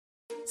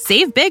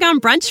Save big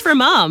on brunch for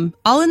mom,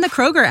 all in the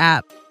Kroger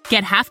app.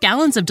 Get half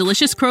gallons of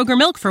delicious Kroger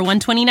milk for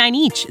 $1.29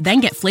 each.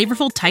 Then get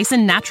flavorful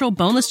Tyson natural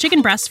boneless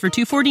chicken breasts for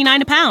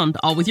 $2.49 a pound,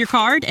 all with your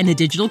card and a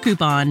digital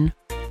coupon.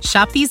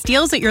 Shop these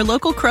deals at your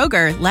local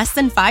Kroger, less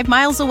than 5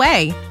 miles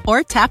away.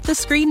 Or tap the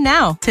screen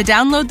now to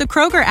download the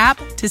Kroger app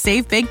to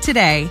save big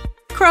today.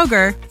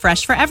 Kroger,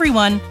 fresh for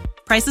everyone.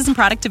 Prices and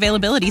product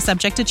availability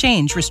subject to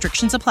change.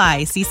 Restrictions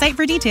apply. See site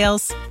for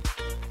details.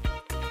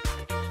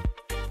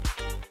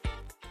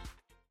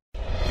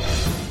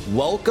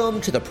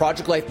 Welcome to the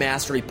Project Life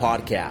Mastery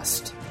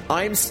Podcast.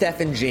 I'm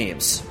Stefan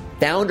James,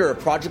 founder of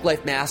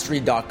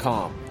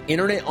ProjectLifeMastery.com,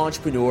 internet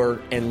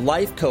entrepreneur and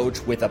life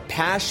coach with a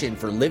passion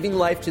for living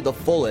life to the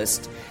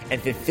fullest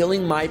and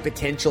fulfilling my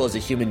potential as a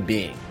human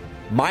being.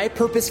 My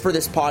purpose for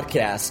this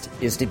podcast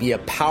is to be a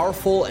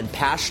powerful and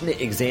passionate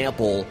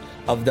example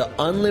of the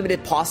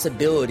unlimited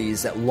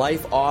possibilities that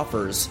life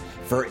offers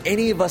for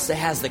any of us that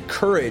has the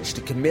courage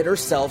to commit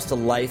ourselves to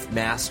life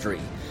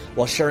mastery,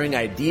 while sharing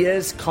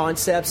ideas,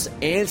 concepts,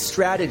 and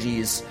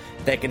strategies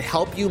that can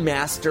help you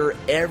master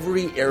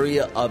every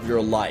area of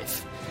your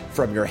life,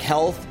 from your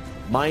health,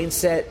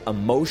 mindset,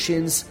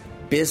 emotions,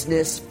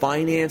 business,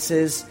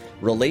 finances,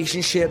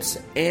 relationships,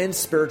 and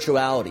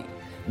spirituality.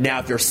 Now,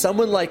 if you're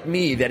someone like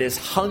me that is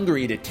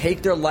hungry to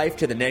take their life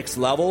to the next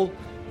level,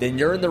 then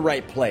you're in the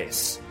right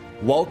place.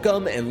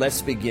 Welcome, and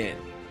let's begin.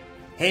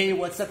 Hey,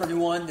 what's up,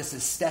 everyone? This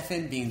is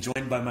Stefan, being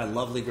joined by my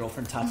lovely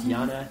girlfriend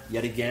Tatiana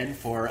yet again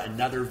for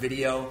another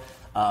video.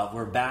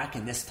 We're back,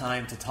 and this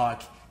time to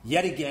talk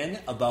yet again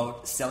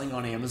about selling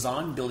on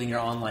Amazon, building your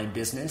online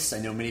business. I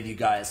know many of you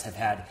guys have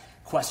had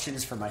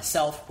questions for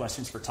myself,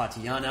 questions for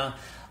Tatiana.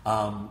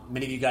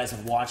 Many of you guys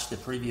have watched the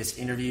previous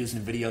interviews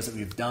and videos that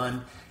we've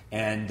done,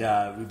 and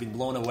we've been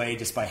blown away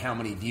just by how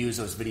many views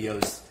those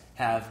videos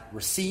have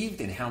received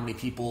and how many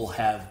people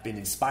have been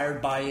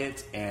inspired by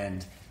it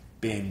and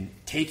been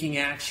taking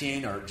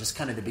action, or just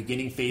kind of the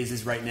beginning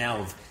phases right now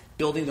of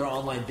building their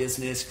online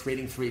business,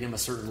 creating freedom, a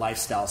certain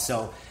lifestyle.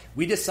 So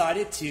we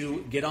decided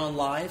to get on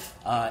live,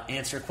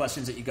 answer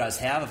questions that you guys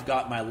have. I've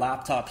got my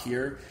laptop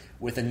here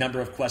with a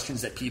number of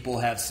questions that people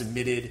have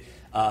submitted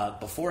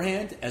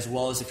beforehand, as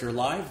well as if you're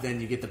live,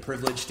 then you get the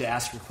privilege to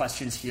ask your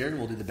questions here, and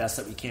we'll do the best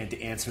that we can to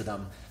answer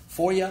them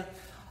for you.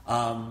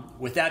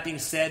 With that being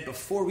said,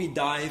 before we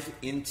dive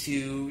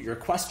into your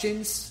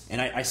questions,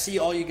 and I see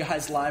all you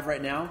guys live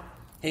right now.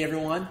 Hey,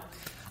 everyone.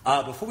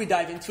 Before we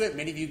dive into it,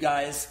 many of you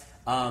guys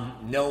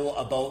know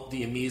about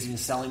the Amazing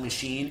Selling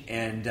Machine,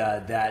 and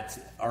that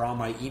are on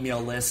my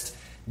email list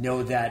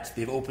know that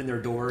they've opened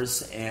their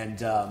doors, and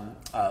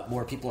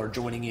more people are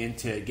joining in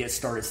to get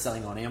started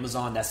selling on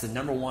Amazon. That's the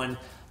number one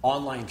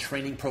online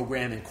training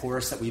program and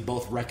course that we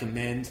both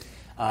recommend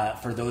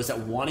for those that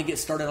want to get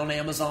started on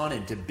Amazon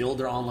and to build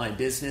their online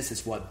business.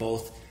 It's what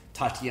both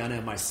Tatiana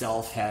and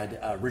myself had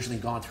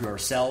originally gone through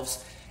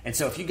ourselves. And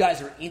so if you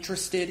guys are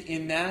interested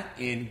in that,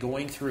 in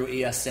going through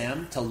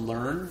ASM to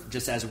learn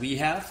just as we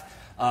have,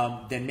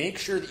 then make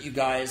sure that you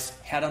guys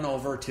head on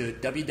over to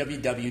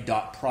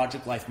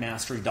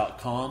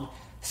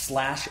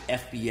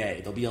www.projectlifemastery.com/FBA.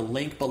 There'll be a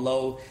link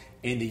below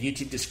in the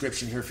YouTube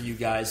description here for you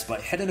guys,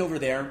 but head on over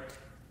there,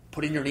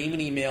 put in your name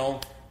and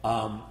email,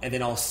 and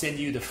then I'll send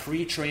you the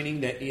free training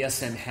that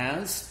ASM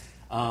has.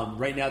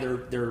 Right now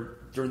they're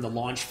during the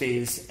launch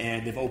phase,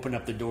 and they've opened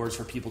up the doors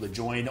for people to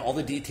join. All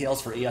the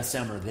details for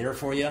ASM are there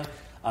for you.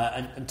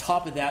 On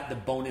top of that, the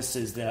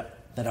bonuses that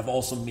I've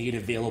also made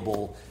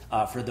available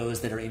for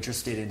those that are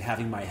interested in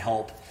having my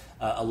help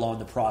along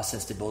the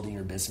process to building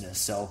your business.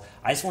 So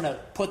I just want to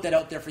put that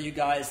out there for you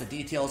guys. The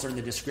details are in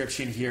the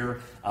description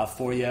here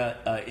for you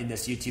in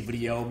this YouTube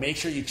video. Make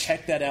sure you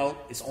check that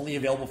out. It's only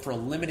available for a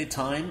limited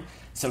time,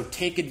 so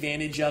take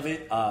advantage of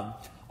it.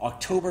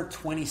 October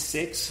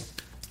 26th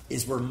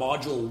is where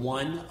Module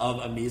 1 of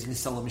Amazing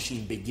Selling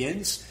Machine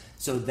begins.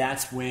 So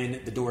that's when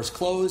the doors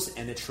close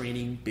and the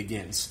training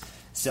begins.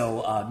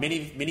 So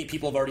many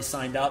people have already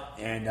signed up,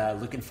 and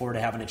looking forward to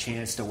having a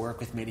chance to work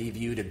with many of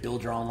you to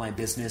build your online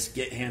business,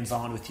 get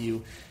hands-on with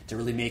you to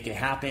really make it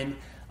happen.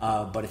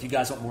 But if you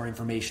guys want more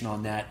information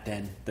on that,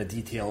 then the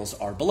details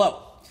are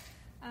below.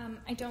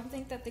 I don't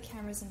think that the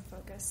camera's in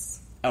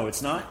focus. Oh,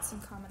 it's not? Some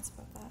comments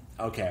about that.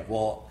 Okay,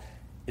 well,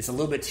 it's a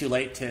little bit too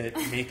late to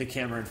make the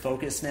camera in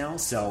focus now,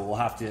 so we'll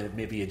have to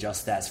maybe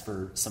adjust that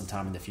for some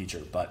time in the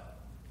future. But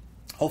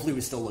hopefully we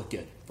still look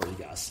good for you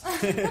guys.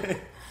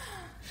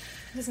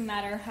 Doesn't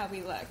matter how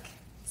we look.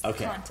 It's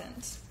okay.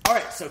 Content. All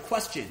right, so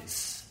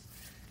questions.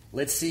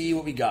 Let's see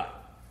what we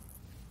got.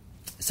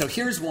 So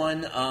here's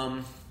one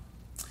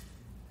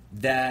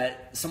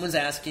that someone's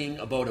asking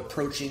about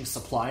approaching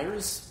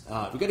suppliers.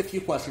 We've got a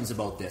few questions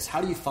about this. How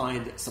do you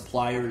find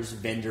suppliers,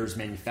 vendors,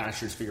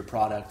 manufacturers for your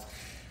product?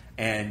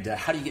 And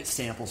how do you get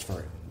samples for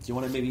it? Do you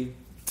want to maybe...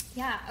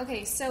 Yeah,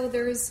 okay. So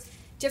there's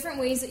different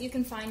ways that you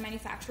can find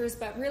manufacturers,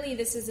 but really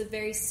this is a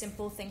very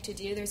simple thing to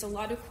do. There's a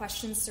lot of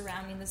questions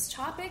surrounding this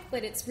topic,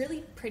 but it's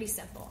really pretty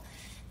simple.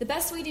 The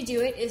best way to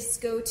do it is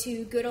go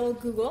to good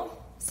old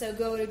Google. So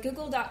go to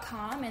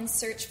google.com and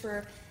search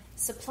for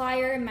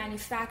supplier,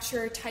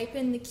 manufacturer, type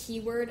in the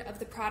keyword of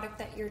the product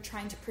that you're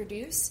trying to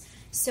produce.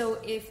 So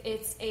if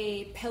it's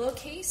a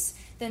pillowcase,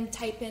 then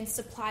type in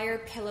supplier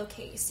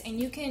pillowcase, and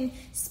you can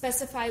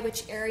specify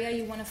which area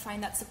you want to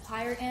find that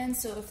supplier in.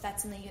 So if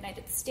that's in the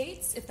United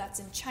States, if that's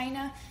in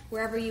China,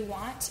 wherever you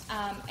want,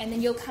 and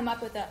then you'll come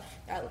up with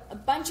a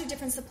bunch of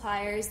different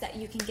suppliers that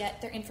you can get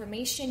their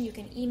information. You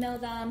can email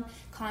them,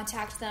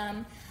 contact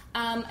them.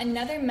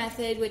 Another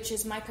method, which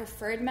is my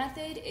preferred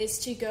method, is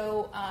to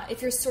go,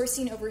 if you're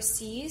sourcing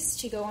overseas,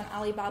 to go on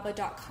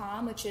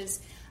Alibaba.com, which is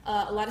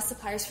a lot of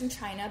suppliers from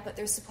China, but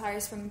there's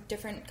suppliers from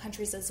different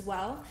countries as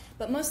well,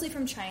 but mostly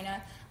from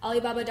China.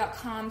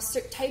 Alibaba.com,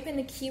 type in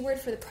the keyword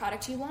for the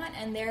product you want,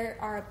 and there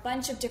are a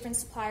bunch of different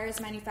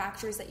suppliers,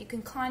 manufacturers that you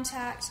can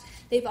contact.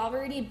 They've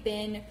already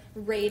been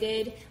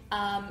rated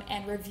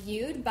and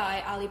reviewed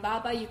by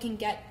Alibaba. You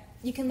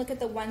can look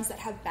at the ones that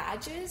have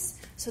badges,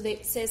 so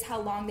it says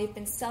how long they've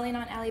been selling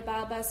on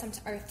Alibaba, some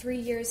are 3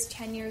 years,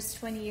 10 years,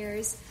 20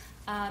 years.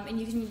 And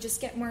you can just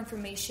get more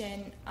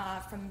information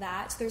from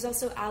that. There's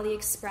also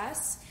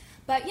AliExpress.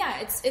 But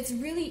yeah, it's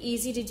really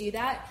easy to do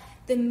that.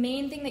 The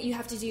main thing that you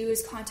have to do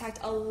is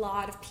contact a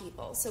lot of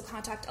people. So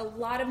contact a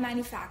lot of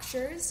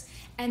manufacturers,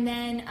 and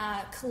then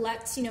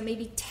collect,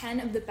 maybe 10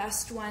 of the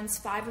best ones,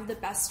 5 of the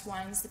best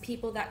ones, the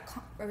people that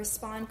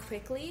respond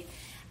quickly.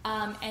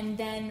 And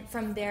then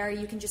from there,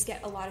 you can just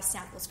get a lot of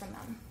samples from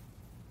them.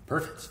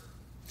 Perfect.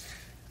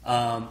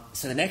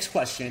 So the next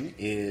question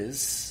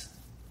is,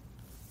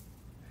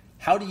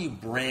 how do you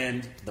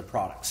brand the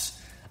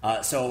products?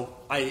 So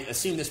I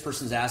assume this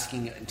person's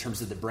asking in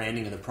terms of the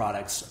branding of the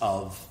products,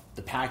 of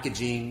the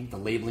packaging, the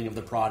labeling of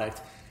the product.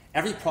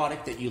 Every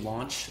product that you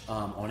launch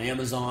on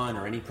Amazon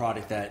or any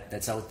product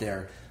that's out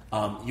there,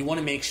 you want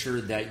to make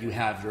sure that you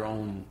have your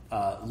own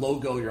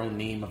logo, your own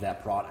name of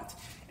that product.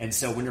 And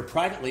so when you're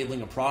private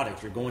labeling a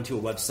product, you're going to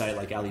a website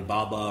like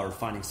Alibaba or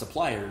finding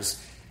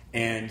suppliers,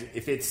 and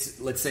if it's,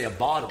 let's say, a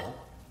bottle,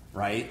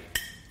 right,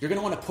 you're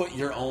going to want to put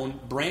your own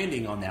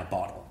branding on that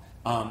bottle.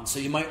 So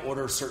you might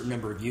order a certain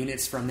number of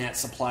units from that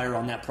supplier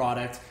on that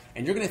product,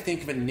 and you're going to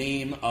think of a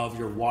name of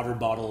your water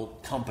bottle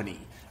company,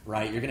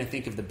 right? You're going to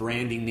think of the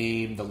branding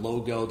name, the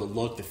logo, the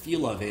look, the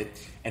feel of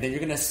it, and then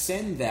you're going to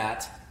send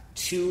that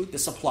to the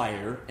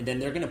supplier, and then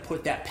they're going to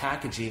put that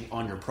packaging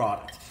on your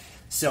product.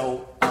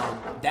 So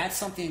that's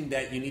something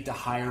that you need to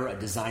hire a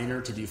designer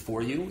to do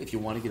for you if you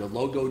want to get a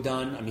logo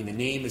done. I mean, the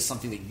name is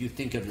something that you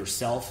think of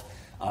yourself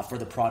for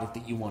the product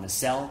that you want to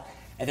sell.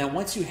 And then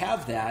once you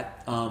have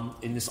that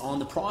and it's on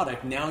the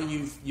product, now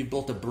you've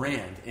built a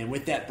brand. And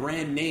with that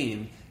brand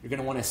name, you're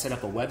going to want to set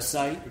up a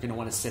website. You're going to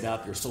want to set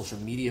up your social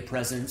media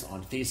presence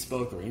on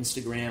Facebook or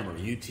Instagram or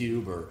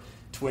YouTube or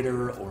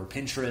Twitter or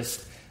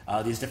Pinterest,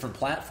 these different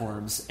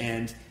platforms.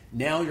 And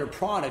now your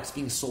product's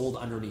being sold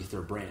underneath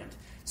their brand.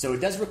 So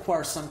it does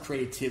require some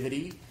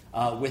creativity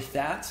with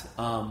that,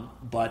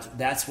 but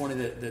that's one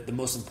of the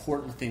most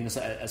important things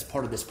as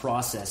part of this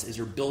process is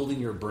you're building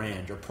your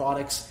brand. Your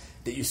products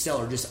that you sell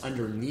are just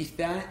underneath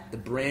that. The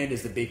brand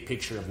is the big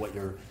picture of what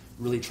you're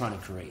really trying to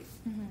create.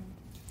 Mm-hmm.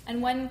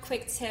 And one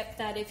quick tip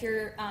that if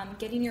you're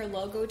getting your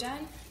logo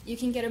done, you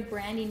can get a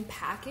branding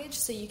package.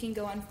 So you can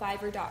go on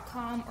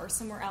Fiverr.com or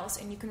somewhere else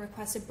and you can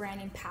request a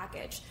branding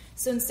package.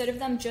 So instead of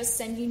them just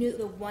sending you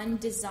the one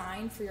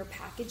design for your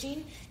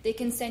packaging, they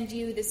can send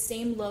you the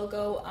same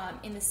logo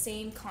in the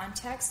same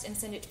context and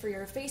send it for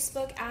your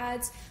Facebook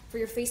ads, for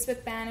your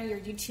Facebook banner, your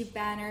YouTube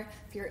banner,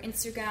 for your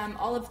Instagram,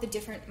 all of the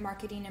different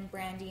marketing and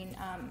branding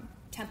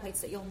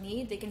templates that you'll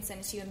need. They can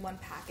send it to you in one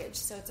package.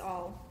 So it's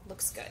all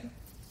looks good.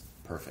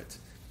 Perfect.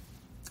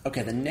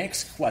 Okay, the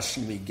next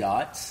question we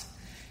got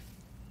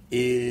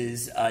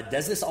is,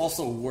 does this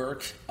also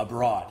work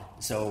abroad?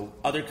 So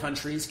other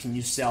countries, can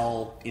you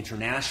sell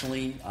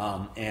internationally?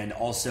 And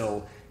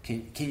also,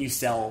 can you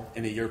sell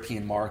in the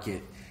European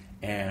market?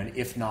 And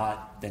if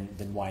not,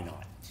 then why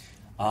not?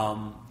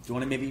 Do you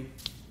want to maybe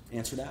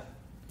answer that?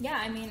 Yeah,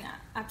 I mean,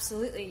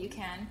 absolutely you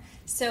can.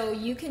 So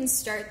you can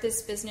start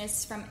this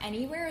business from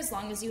anywhere as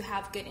long as you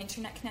have good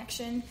internet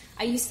connection.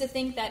 I used to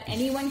think that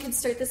anyone could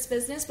start this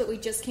business, but we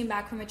just came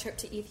back from a trip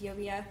to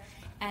Ethiopia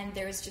and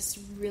there was just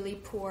really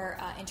poor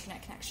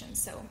internet connection.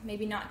 So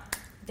maybe not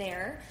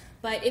there.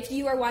 But if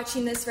you are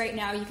watching this right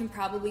now, you can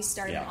probably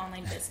start an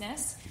online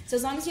business. So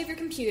as long as you have your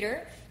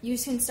computer, you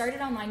can start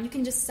it online. You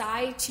can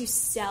decide to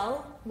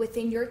sell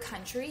within your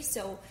country.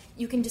 So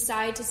you can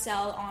decide to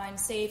sell on,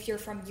 say, if you're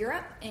from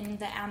Europe, in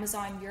the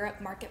Amazon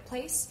Europe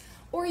marketplace,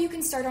 or you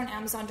can start on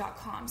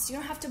Amazon.com. So you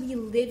don't have to be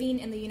living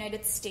in the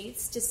United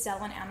States to sell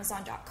on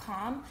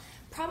Amazon.com.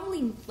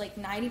 Probably like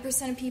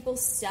 90% of people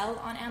sell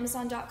on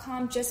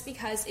Amazon.com just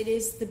because it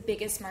is the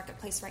biggest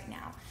marketplace right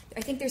now.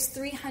 I think there's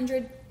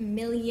 300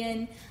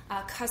 million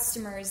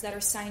customers that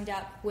are signed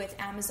up with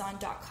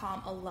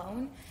Amazon.com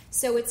alone.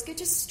 So it's good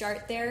to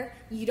start there.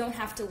 You don't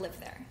have to live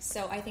there.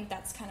 So I think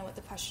that's kind of what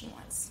the question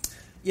was.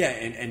 Yeah,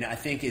 and I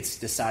think it's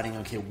deciding,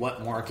 okay,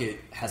 what market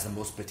has the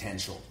most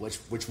potential,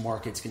 which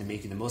market's going to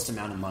make you the most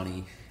amount of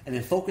money, and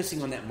then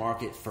focusing on that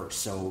market first.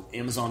 So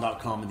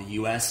Amazon.com in the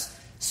U.S.,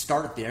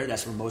 start there.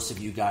 That's where most of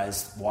you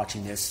guys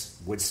watching this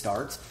would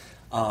start.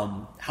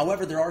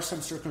 However, there are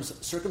some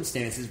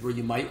circumstances where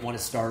you might want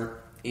to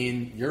start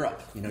in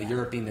Europe.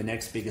 Europe being the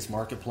next biggest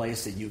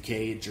marketplace, the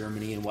UK,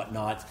 Germany, and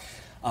whatnot.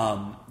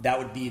 That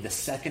would be the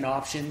second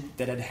option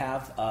that I'd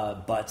have.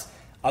 But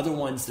other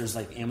ones, there's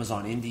like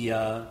Amazon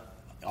India,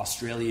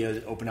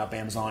 Australia, open up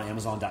Amazon,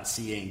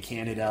 Amazon.ca in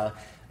Canada.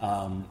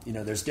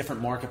 There's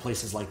different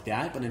marketplaces like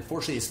that. But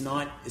unfortunately, it's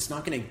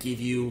not going to give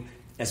you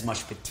as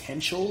much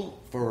potential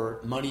for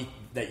money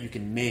that you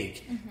can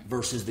make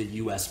versus the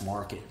U.S.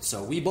 market.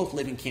 So we both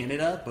live in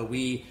Canada, but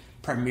we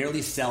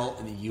primarily sell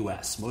in the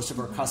U.S. Most of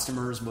our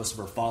customers, most of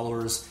our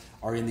followers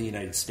are in the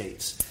United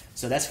States.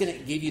 So that's going to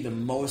give you the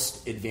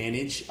most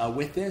advantage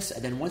with this.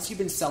 And then once you've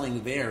been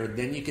selling there,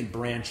 then you can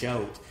branch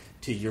out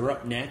to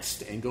Europe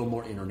next and go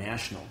more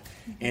international.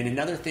 And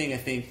another thing I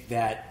think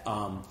that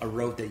a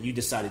route that you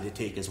decided to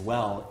take as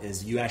well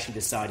is you actually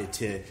decided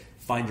to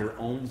find your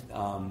own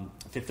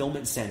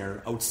fulfillment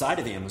center outside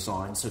of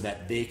Amazon so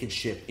that they can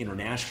ship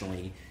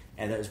internationally,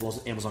 and as well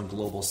as Amazon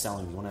Global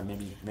Selling. You want to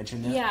maybe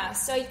mention that? Yeah,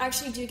 so I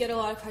actually do get a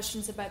lot of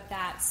questions about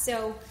that.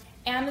 So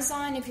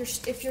Amazon,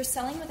 if you're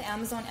selling with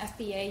Amazon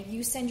FBA,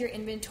 you send your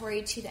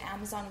inventory to the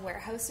Amazon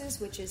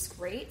warehouses, which is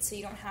great. So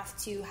you don't have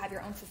to have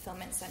your own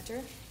fulfillment center.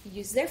 You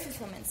use their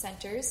fulfillment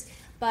centers.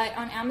 But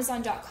on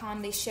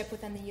Amazon.com, they ship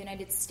within the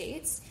United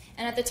States.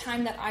 And at the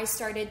time that I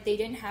started, they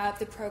didn't have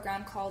the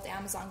program called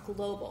Amazon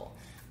Global.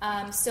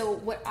 So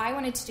what I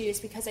wanted to do is,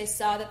 because I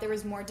saw that there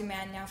was more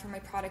demand now for my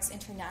products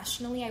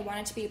internationally, I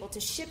wanted to be able to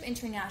ship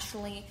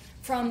internationally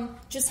from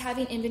just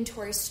having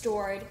inventory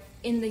stored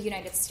in the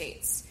United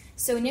States.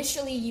 So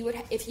initially,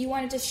 if you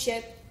wanted to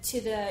ship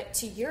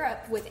to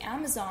Europe with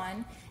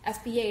Amazon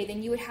FBA,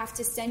 then you would have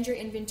to send your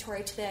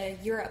inventory to the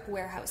Europe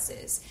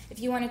warehouses. If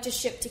you wanted to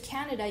ship to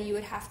Canada, you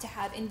would have to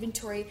have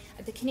inventory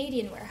at the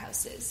Canadian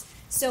warehouses.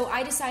 So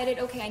I decided,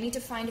 okay, I need to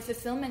find a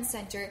fulfillment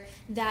center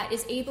that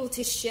is able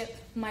to ship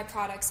my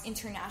products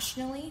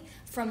internationally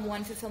from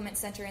one fulfillment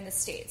center in the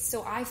States.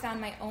 So I found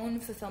my own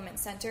fulfillment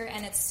center,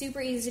 and it's super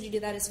easy to do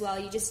that as well.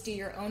 You just do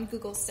your own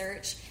Google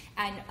search,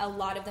 and a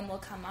lot of them will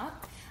come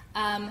up.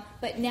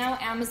 But now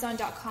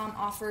Amazon.com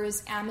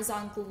offers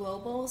Amazon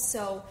Global,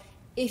 so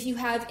if you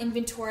have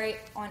inventory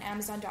on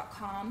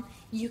Amazon.com,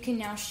 you can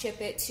now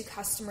ship it to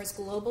customers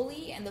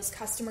globally, and those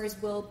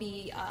customers will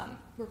be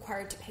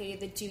required to pay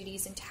the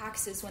duties and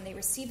taxes when they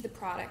receive the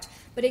product.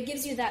 But it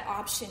gives you that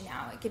option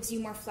now. It gives you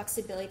more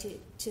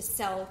flexibility to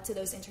sell to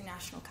those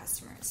international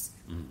customers.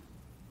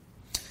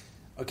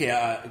 Okay,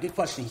 a good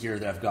question here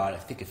that I've got, I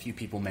think a few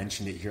people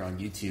mentioned it here on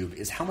YouTube,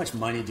 is how much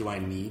money do I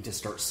need to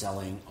start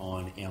selling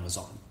on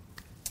Amazon?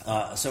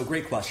 So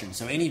great question.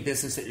 So any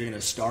business that you're going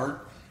to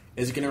start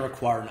is going to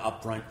require an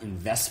upfront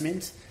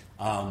investment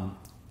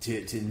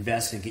to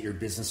invest and get your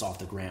business off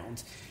the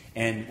ground.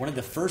 And one of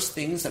the first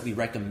things that we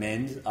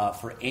recommend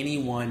for any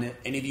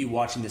of you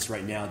watching this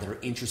right now that are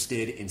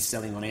interested in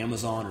selling on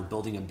Amazon or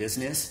building a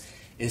business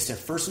is to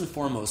first and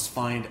foremost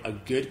find a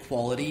good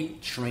quality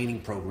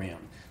training program,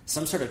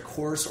 some sort of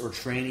course or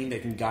training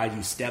that can guide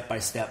you step by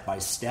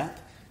step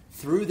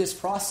through this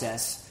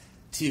process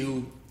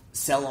to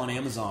sell on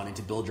Amazon and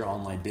to build your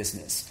online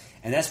business.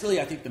 And that's really,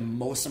 I think, the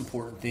most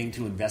important thing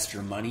to invest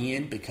your money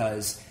in,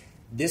 because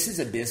this is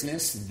a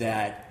business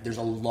that there's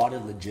a lot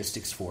of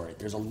logistics for it.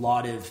 There's a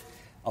lot of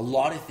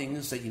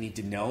things that you need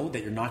to know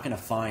that you're not going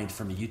to find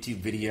from a YouTube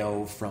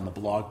video, from a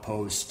blog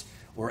post,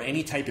 or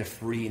any type of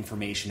free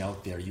information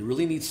out there. You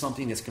really need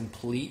something that's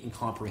complete and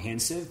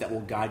comprehensive that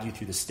will guide you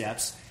through the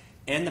steps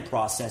and the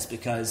process,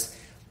 because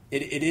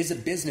it is a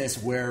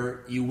business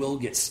where you will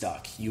get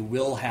stuck. You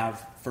will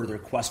have further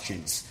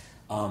questions.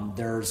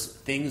 There's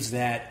things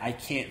that I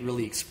can't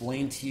really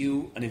explain to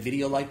you in a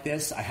video like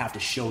this. I have to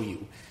show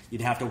you.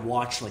 You'd have to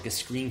watch like a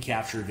screen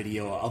capture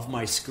video of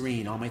my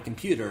screen on my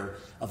computer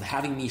of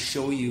having me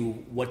show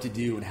you what to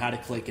do and how to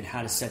click and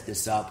how to set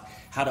this up,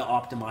 how to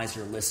optimize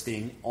your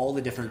listing, all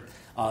the different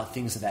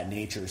things of that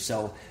nature.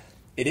 So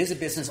it is a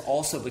business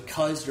also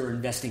because you're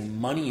investing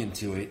money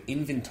into it,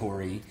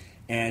 inventory,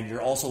 and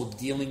you're also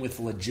dealing with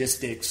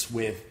logistics,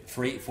 with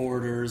freight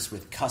forwarders,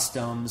 with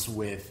customs,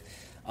 with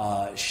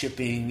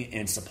shipping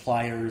and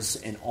suppliers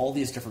and all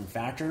these different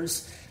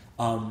factors.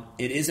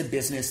 It is a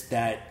business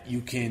that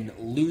you can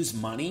lose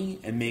money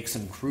and make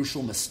some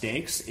crucial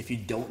mistakes if you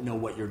don't know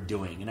what you're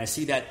doing. And I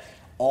see that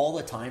all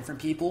the time from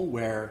people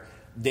where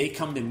they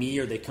come to me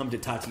or they come to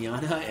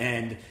Tatiana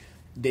and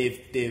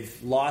they've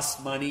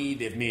lost money,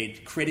 they've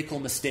made critical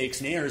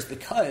mistakes and errors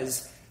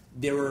because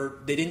they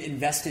didn't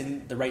invest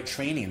in the right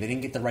training, they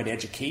didn't get the right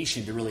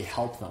education to really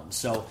help them.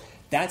 So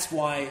that's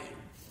why,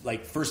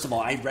 first of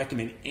all, I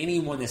recommend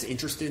anyone that's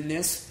interested in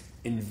this,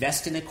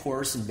 invest in a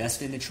course,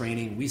 invest in the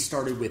training. We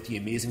started with the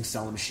Amazing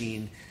Selling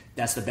Machine.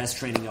 That's the best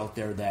training out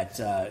there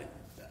that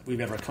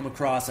we've ever come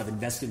across. I've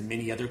invested in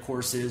many other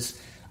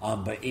courses,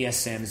 but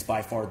ASM is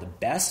by far the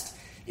best.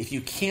 If you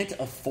can't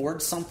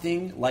afford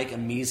something like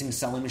Amazing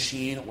Selling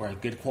Machine or a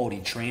good quality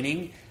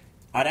training,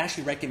 I'd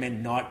actually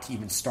recommend not to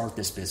even start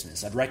this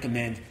business. I'd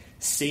recommend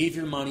save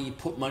your money,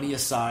 put money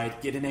aside,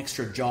 get an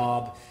extra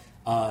job,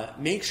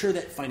 make sure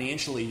that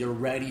financially you're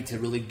ready to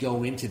really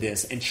go into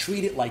this and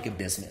treat it like a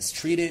business.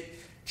 Treat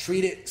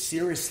it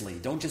seriously.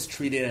 Don't just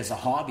treat it as a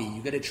hobby.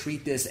 You got to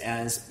treat this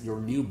as your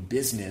new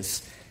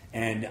business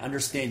and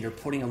understand you're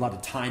putting a lot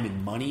of time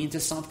and money into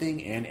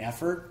something and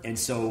effort. And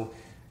so,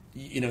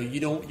 you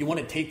want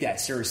to take that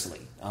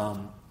seriously.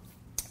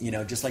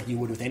 Just like you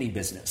would with any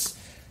business.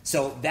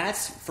 So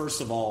that's,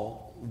 first of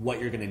all, what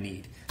you're going to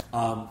need.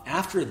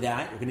 After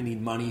that, you're going to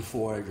need money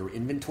for your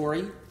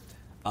inventory.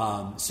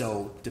 That's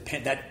going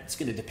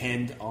to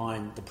depend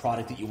on the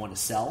product that you want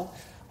to sell.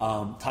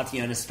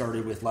 Tatiana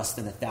started with less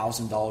than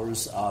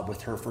 $1,000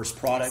 with her first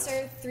product.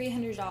 Sir,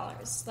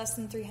 $300. Less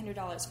than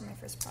 $300 for my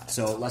first product.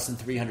 So less than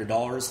 $300.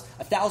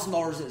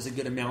 $1,000 is a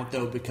good amount,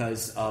 though,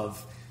 because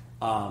of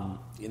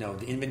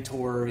the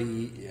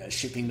inventory,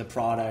 shipping the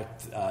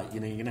product. You're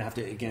going to have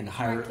to, again,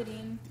 hire,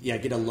 marketing.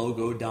 Get a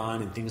logo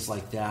done and things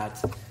like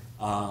that.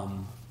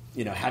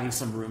 Having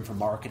some room for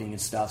marketing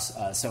and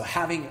stuff. So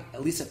having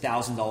at least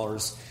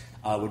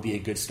 $1,000 would be a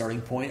good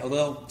starting point.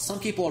 Although some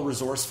people are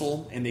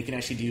resourceful and they can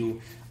actually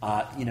do,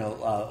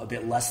 a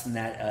bit less than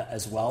that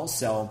as well.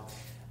 So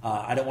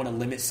I don't want to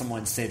limit someone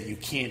and say that you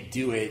can't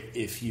do it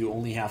if you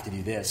only have to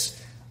do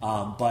this.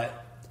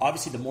 But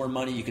obviously, the more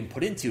money you can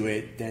put into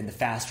it, then the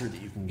faster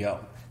that you can go.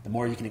 The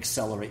more you can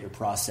accelerate your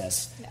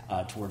process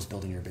towards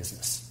building your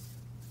business.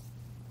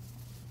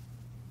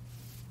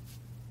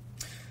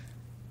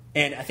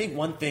 And I think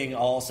one thing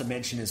I'll also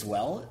mention as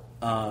well.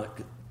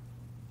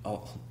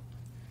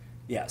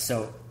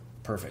 So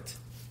perfect.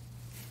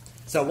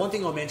 So one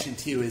thing I'll mention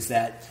too is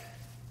that,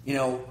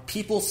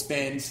 people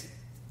spend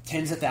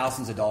tens of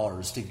thousands of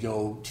dollars to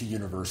go to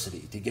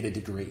university to get a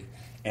degree.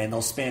 And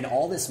they'll spend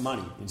all this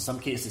money, in some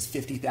cases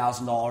 $50,000,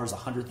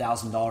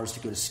 $100,000 to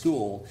go to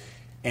school,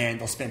 and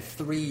they'll spend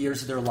 3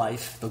 years of their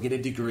life, they'll get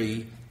a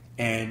degree,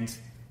 and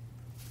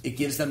it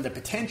gives them the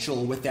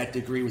potential with that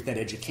degree, with that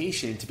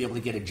education, to be able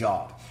to get a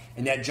job.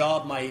 And that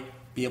job might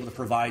be able to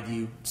provide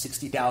you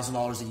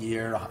 $60,000 a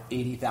year,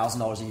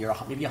 $80,000 a year,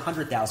 maybe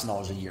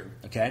 $100,000 a year,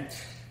 okay?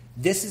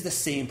 This is the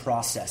same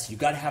process. You've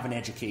got to have an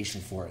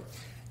education for it.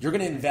 You're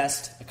going to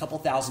invest a couple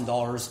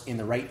 $1,000s in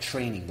the right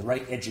training, the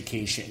right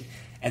education.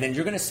 And then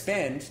you're going to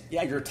spend,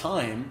 your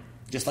time,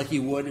 just like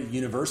you would at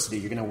university.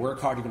 You're going to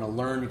work hard, you're going to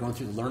learn, you're going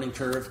through the learning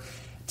curve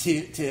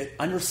to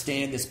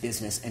understand this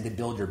business and to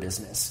build your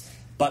business.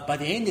 But by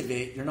the end of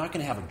it, you're not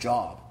going to have a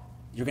job.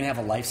 You're going to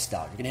have a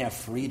lifestyle. You're going to have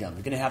freedom.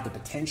 You're going to have the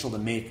potential to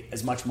make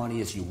as much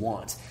money as you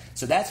want.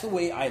 So that's the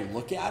way I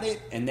look at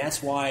it, and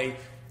that's why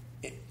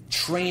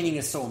training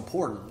is so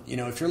important.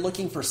 If you're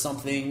looking for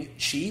something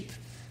cheap,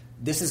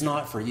 this is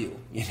not for you.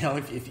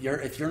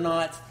 If you're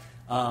not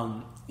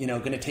going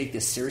to take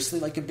this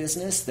seriously like a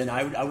business, then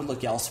I would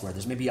look elsewhere.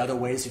 There's maybe other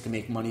ways you can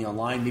make money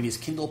online. Maybe it's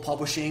Kindle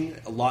publishing,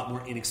 a lot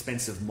more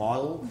inexpensive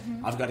model.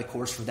 Mm-hmm. I've got a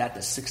course for that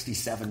that's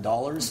 $67.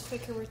 And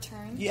quicker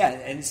return. Yeah,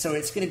 and so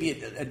it's going to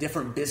be a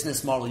different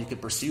business model you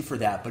could pursue for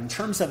that. But in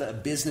terms of a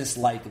business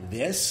like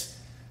this,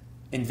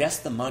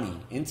 invest the money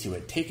into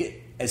it. Take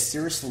it as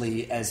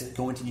seriously as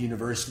going to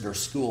university or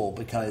school,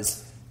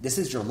 because this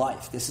is your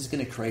life. This is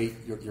going to create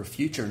your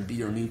future and be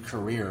your new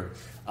career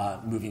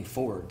moving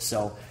forward.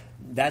 So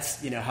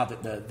that's how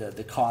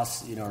the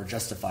costs are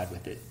justified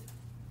with it.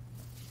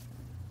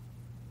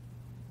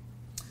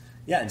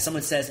 Yeah, and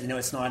someone says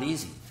it's not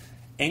easy.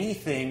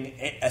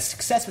 A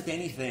success with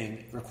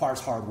anything requires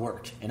hard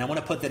work, and I want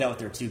to put that out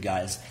there too,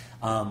 guys.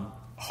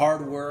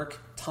 Hard work,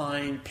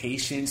 time,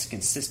 patience,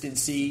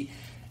 consistency.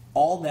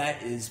 All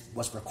that is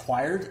what's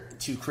required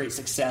to create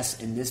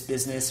success in this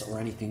business or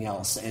anything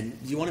else. And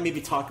do you want to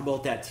maybe talk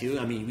about that too?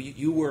 I mean,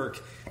 you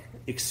work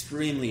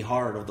extremely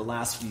hard over the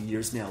last few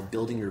years now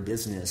building your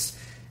business.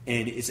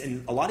 And it's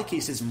in a lot of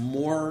cases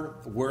more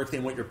work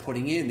than what you're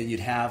putting in than you'd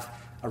have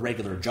a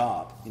regular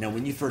job.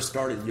 When you first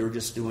started, you were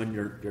just doing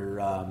your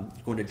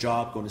going to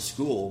job, going to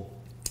school,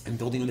 and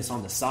building this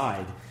on the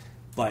side.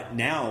 But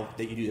now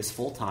that you do this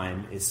full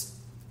time,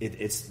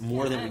 it's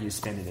more than what you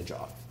spend in a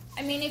job.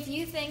 I mean, if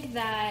you think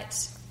that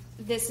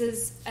this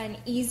is an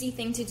easy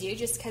thing to do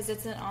just because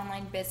it's an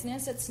online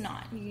business, it's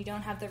not. You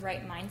don't have the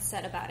right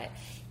mindset about it.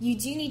 You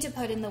do need to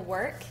put in the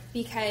work,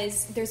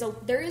 because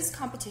there is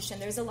competition.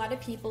 There's a lot of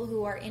people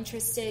who are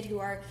interested, who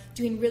are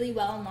doing really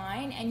well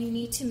online, and you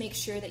need to make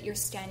sure that you're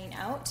standing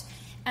out.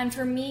 And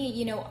for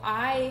me,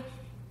 I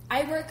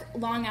work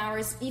long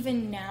hours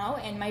even now,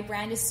 and my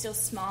brand is still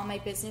small. My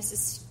business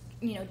is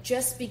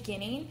just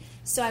beginning,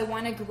 so I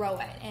want to grow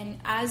it. And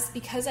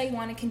because I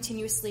want to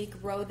continuously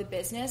grow the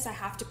business, I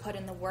have to put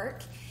in the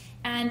work.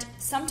 And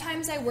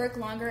sometimes I work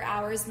longer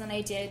hours than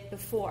I did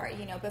before,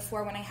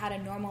 before when I had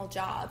a normal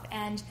job.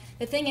 And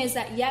the thing is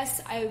that,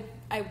 yes, I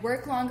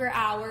work longer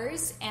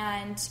hours,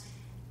 and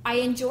I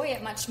enjoy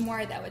it much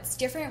more, though. It's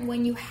different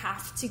when you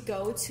have to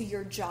go to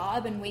your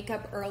job and wake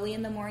up early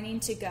in the morning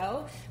to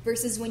go,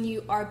 versus when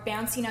you are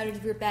bouncing out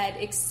of your bed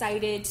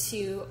excited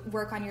to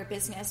work on your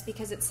business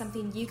because it's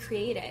something you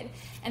created.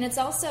 And it's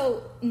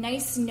also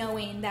nice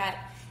knowing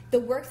that the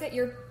work that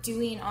you're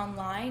doing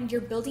online,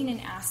 you're building an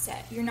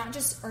asset. You're not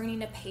just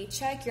earning a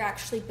paycheck, you're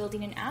actually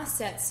building an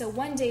asset. So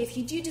one day, if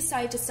you do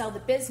decide to sell the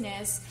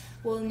business,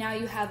 well, now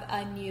you have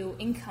a new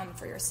income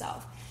for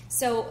yourself.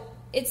 So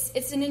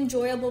it's an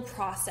enjoyable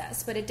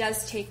process, but it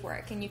does take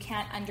work, and you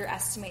can't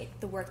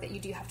underestimate the work that you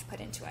do have to put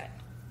into it.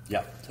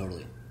 Yeah,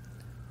 totally.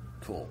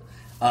 Cool.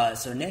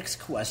 So next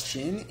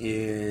question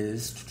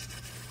is,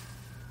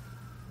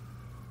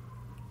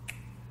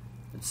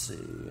 let's see.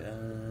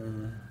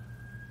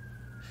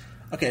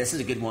 Okay, this is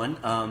a good one.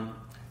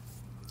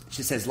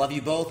 She says, love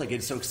you both. I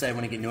get so excited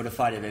when I get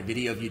notified of a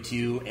video of you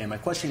two. And my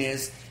question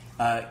is,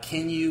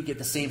 can you get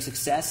the same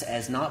success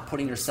as not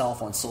putting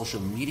yourself on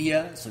social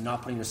media, so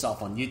not putting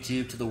yourself on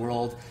YouTube to the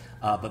world,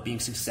 but being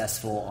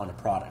successful on a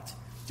product? Do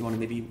you want to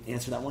maybe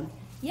answer that one?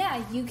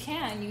 Yeah, you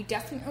can. You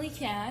definitely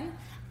can.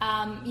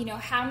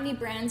 How many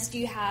brands do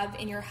you have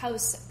in your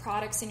house,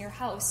 products in your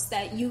house,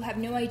 that you have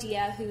no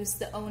idea who's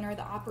the owner,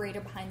 the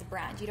operator behind the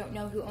brand? You don't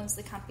know who owns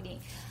the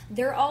company.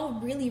 They're all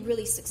really,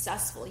 really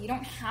successful. You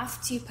don't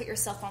have to put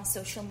yourself on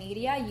social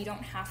media. You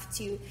don't have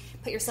to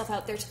put yourself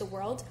out there to the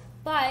world,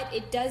 but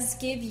it does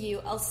give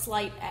you a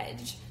slight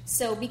edge.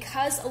 So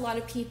because a lot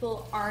of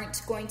people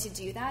aren't going to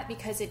do that,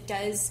 because it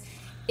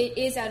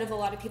is out of a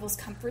lot of people's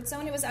comfort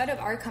zone. It was out of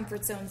our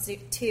comfort zone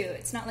too.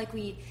 It's not like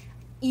we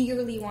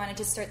eagerly wanted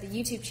to start the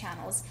YouTube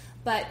channels,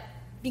 but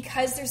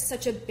because there's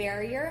such a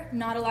barrier,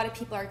 not a lot of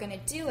people are going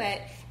to do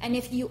it. And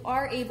if you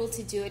are able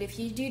to do it, if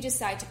you do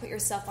decide to put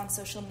yourself on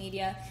social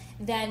media,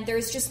 then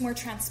there's just more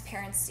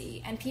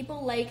transparency, and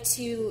people like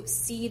to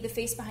see the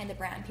face behind the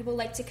brand. People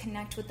like to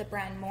connect with the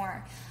brand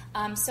more.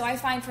 So I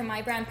find for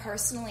my brand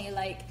personally,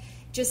 like,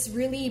 just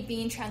really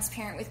being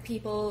transparent with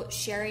people,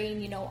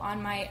 sharing,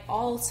 on my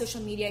all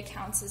social media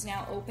accounts is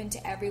now open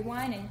to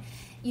everyone. And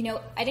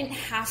I didn't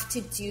have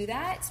to do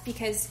that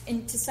because,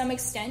 to some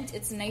extent,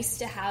 it's nice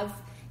to have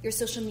your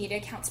social media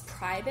accounts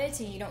private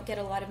and you don't get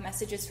a lot of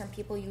messages from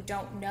people you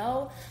don't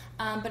know.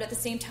 But at the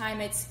same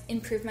time, it's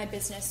improved my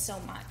business so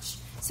much.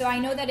 So I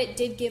know that it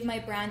did give my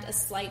brand a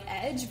slight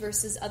edge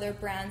versus other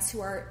brands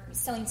who are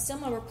selling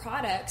similar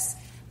products,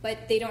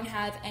 but they don't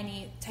have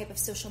any type of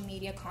social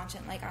media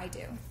content like I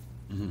do.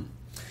 Mm-hmm.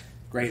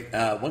 Great.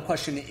 One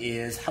question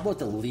is, how about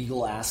the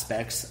legal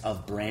aspects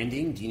of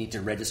branding? Do you need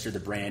to register the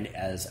brand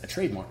as a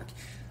trademark?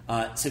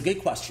 It's a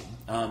good question.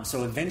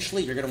 So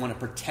eventually you're going to want to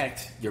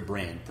protect your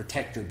brand,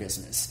 protect your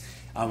business.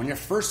 When you're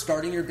first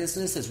starting your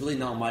business, there's really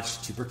not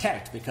much to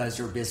protect because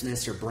your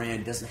business, your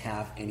brand doesn't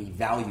have any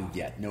value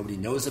yet. Nobody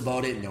knows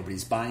about it.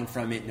 Nobody's buying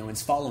from it. No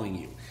one's following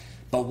you.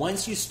 But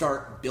once you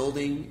start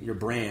building your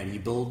brand, you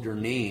build your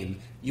name,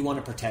 you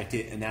want to protect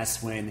it, and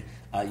that's when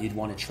you'd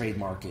want to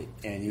trademark it.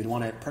 And you'd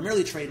want to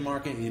primarily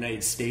trademark it in the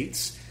United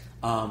States.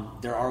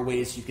 There are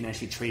ways you can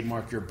actually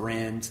trademark your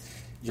brand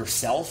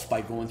yourself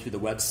by going through the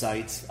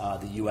website,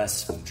 the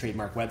U.S.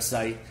 trademark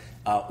website,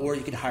 or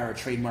you can hire a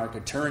trademark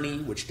attorney,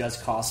 which does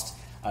cost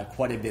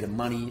quite a bit of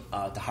money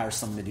to hire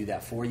someone to do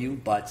that for you.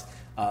 But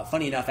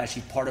funny enough,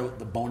 actually part of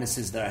the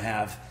bonuses that I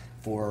have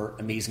for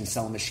Amazing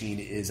Selling Machine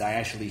is I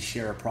actually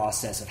share a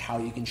process of how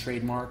you can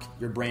trademark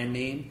your brand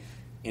name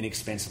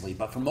inexpensively.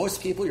 But for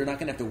most people, you're not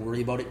going to have to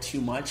worry about it too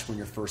much when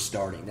you're first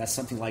starting. That's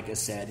something, like I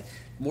said,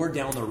 more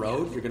down the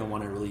road, you're going to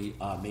want to really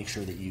make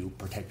sure that you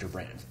protect your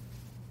brand.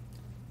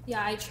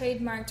 Yeah, I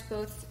trademarked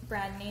both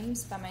brand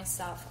names by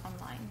myself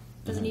online.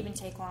 Doesn't even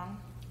take long.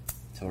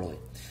 Totally.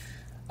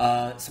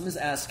 Someone's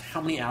asked,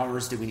 how many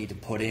hours do we need to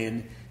put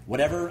in?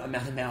 Whatever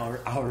amount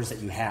of hours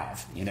that you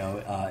have,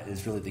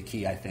 is really the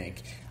key, I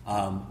think.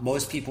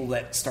 Most people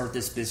that start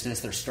this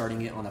business, they're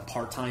starting it on a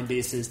part-time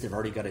basis. They've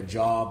already got a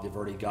job. They've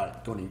already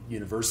got going to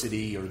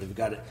university, or they've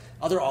got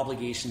other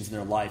obligations in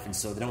their life, and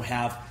so they don't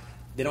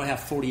have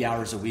 40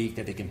 hours a week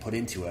that they can put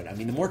into it. I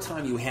mean, the more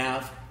time you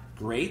have,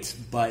 great,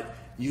 but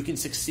you can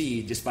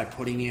succeed just by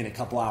putting in a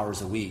couple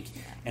hours a week.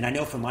 And I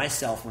know for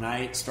myself, when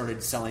I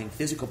started selling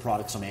physical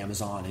products on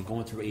Amazon and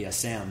going through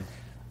ASM,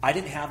 I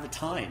didn't have the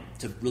time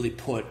to really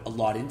put a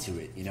lot into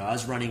it. I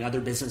was running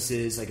other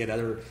businesses. I got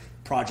other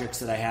projects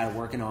that I had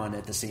working on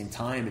at the same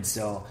time. And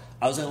so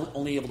I was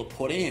only able to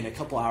put in a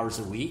couple hours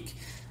a week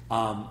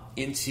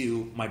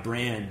into my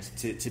brand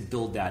to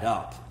build that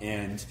up.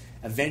 And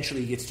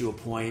eventually it gets to a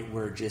point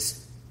where it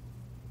just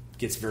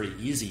gets very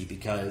easy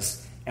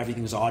because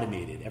everything's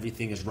automated.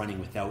 Everything is running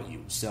without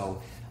you.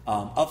 So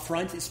up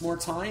front, it's more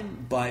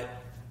time, but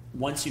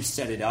once you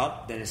set it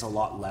up, then it's a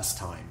lot less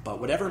time. But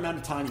whatever amount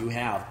of time you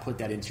have, put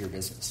that into your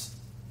business.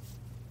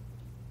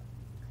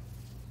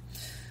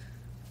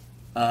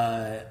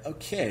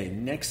 Okay,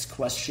 next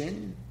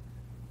question.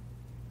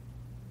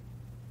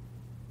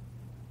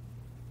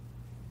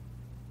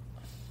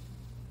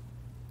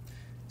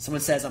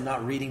 Someone says, I'm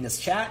not reading this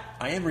chat.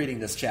 I am reading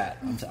this chat.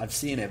 I've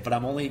seen it, but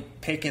I'm only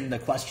picking the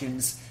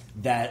questions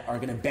that are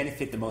going to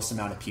benefit the most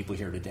amount of people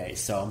here today.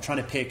 So I'm trying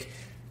to pick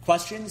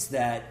questions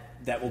that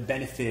will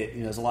benefit.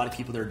 There's a lot of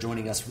people that are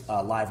joining us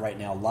live right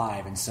now,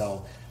 and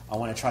so I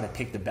want to try to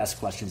pick the best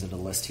questions of the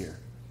list here.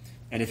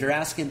 And if you're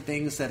asking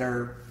things that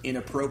are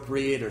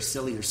inappropriate or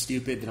silly or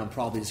stupid, then I'm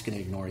probably just going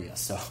to ignore you.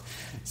 So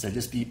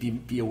just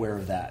be aware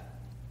of that.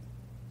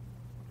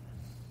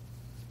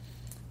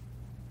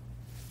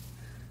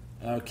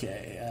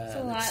 Okay.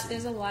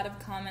 There's a lot of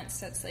comments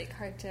that's like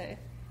hard to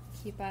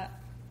keep up.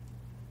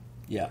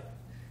 Yeah.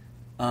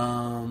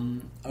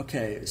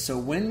 Okay. So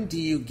when do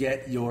you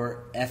get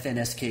your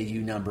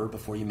FNSKU number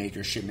before you make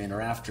your shipment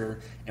or after?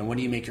 And when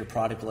do you make your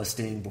product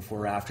listing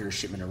before or after your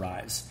shipment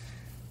arrives?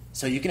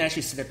 So you can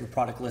actually set up your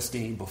product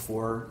listing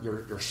before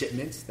your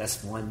shipment.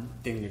 That's one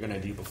thing you're going to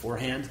do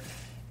beforehand.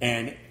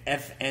 And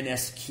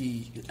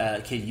FNSKU,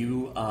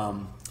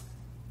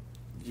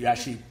 you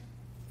actually...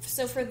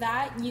 So for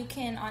that, you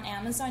can, on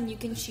Amazon, you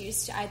can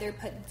choose to either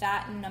put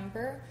that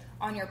number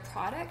on your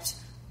product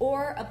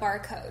or a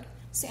barcode.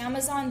 So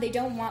Amazon, they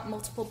don't want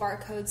multiple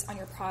barcodes on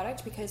your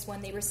product because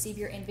when they receive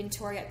your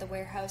inventory at the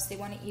warehouse, they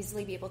want to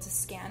easily be able to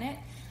scan it.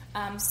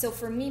 So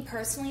for me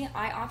personally,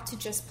 I opt to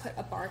just put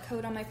a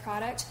barcode on my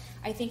product.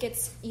 I think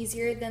it's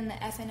easier than the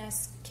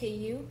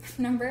FNSKU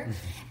number.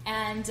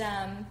 And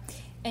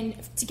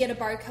to get a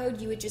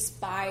barcode, you would just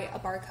buy a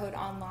barcode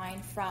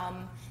online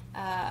from,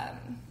 I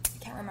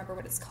can't remember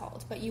what it's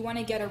called, but you want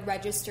to get a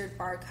registered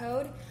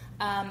barcode,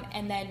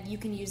 and then you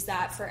can use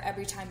that for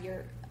every time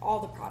all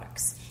the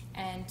products.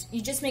 And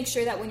you just make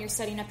sure that when you're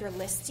setting up your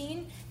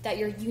listing, that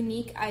your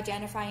unique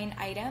identifying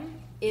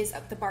item is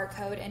the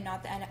barcode and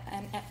not the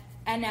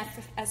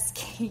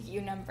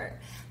NFSKU number.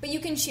 But you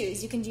can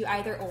choose. You can do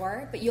either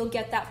or, but you'll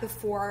get that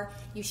before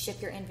you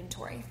ship your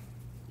inventory.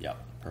 Yep,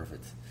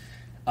 perfect.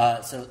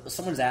 So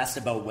someone's asked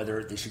about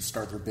whether they should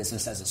start their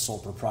business as a sole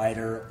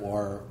proprietor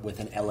or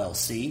with an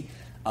LLC.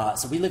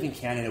 So we live in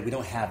Canada. We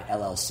don't have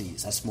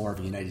LLCs. That's more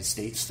of a United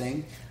States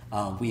thing.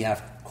 We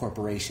have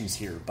corporations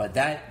here. But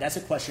that's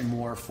a question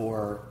more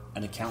for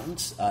an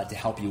accountant to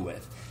help you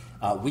with.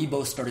 We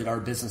both started our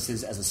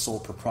businesses as a sole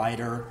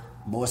proprietor.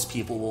 Most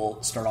people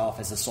will start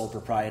off as a sole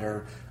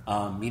proprietor,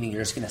 meaning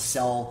you're just going to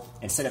sell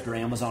and set up your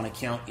Amazon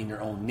account in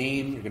your own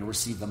name. You're going to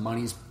receive the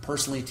monies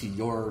personally to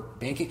your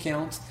bank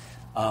account.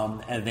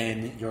 And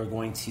then you're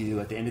going to,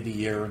 at the end of the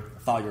year,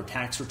 file your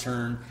tax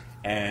return,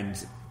 and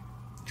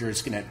you're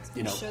just going to,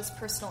 it shows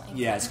personal income.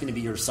 Yeah, it's going to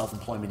be your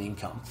self-employment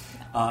income.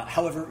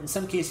 However, in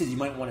some cases, you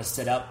might want to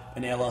set up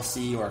an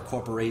LLC or a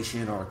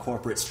corporation or a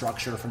corporate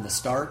structure from the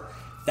start.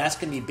 That's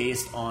going to be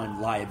based on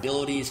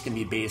liability. It's going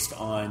to be based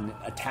on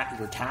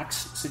your tax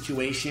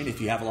situation. If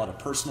you have a lot of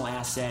personal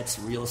assets,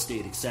 real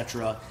estate,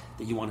 etc.,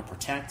 that you want to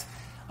protect.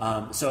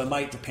 So it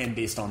might depend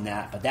based on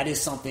that. But that is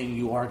something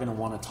you are going to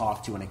want to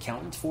talk to an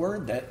accountant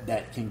for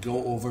that can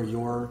go over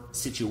your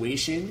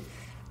situation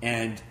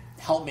and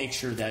help make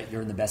sure that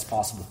you're in the best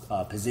possible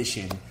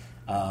position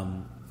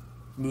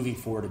moving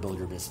forward to build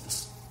your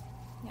business.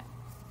 Yeah.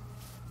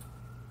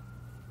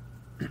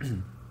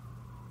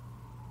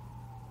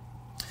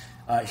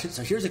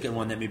 So here's a good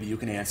one that maybe you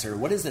can answer.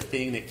 What is the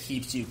thing that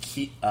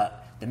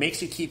that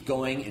makes you keep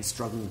going in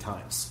struggling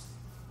times?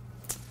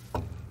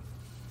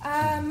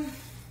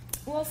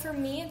 Well, for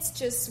me, it's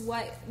just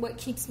what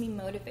keeps me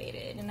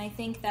motivated, and I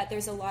think that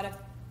there's a lot of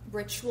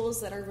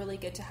rituals that are really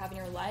good to have in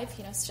your life.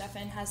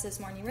 Stefan has his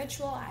morning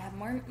ritual. I have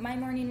my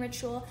morning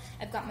ritual.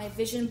 I've got my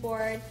vision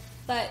board.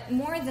 But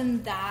more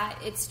than that,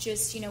 it's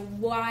just,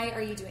 why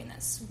are you doing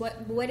this?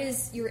 What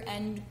is your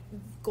end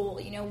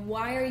goal?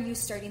 Why are you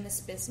starting this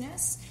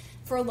business?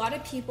 For a lot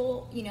of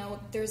people,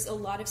 there's a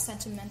lot of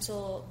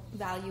sentimental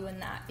value in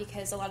that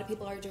because a lot of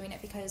people are doing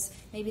it because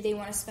maybe they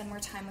want to spend more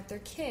time with their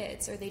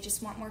kids, or they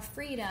just want more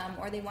freedom,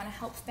 or they want to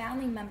help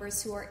family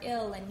members who are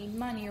ill and need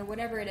money, or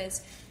whatever it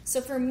is.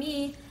 So for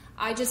me,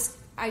 I just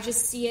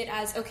see it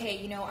as,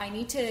 okay, I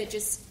need to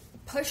just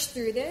push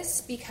through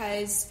this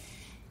because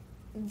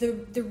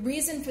the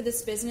reason for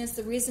this business,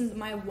 the reason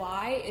my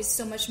why is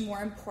so much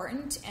more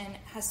important and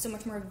has so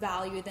much more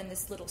value than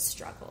this little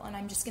struggle. And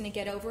I'm just going to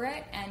get over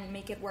it and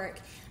make it work.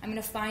 I'm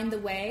going to find the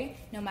way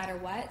no matter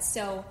what.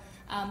 So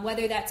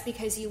whether that's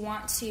because you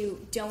want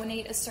to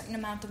donate a certain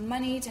amount of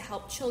money to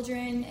help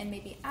children in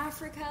maybe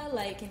Africa,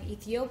 like in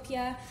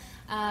Ethiopia,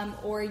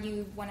 or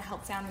you want to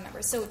help family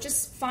members. So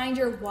just find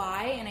your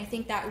why, and I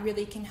think that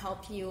really can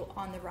help you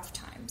on the rough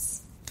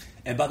times.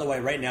 And by the way,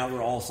 right now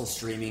we're also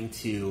streaming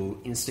to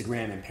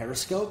Instagram and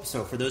Periscope.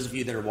 So for those of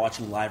you that are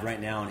watching live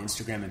right now on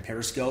Instagram and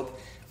Periscope,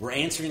 we're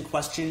answering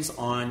questions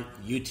on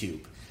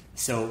YouTube.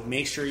 So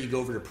make sure you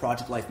go over to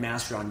Project Life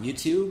Master on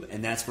YouTube,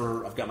 and that's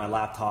where I've got my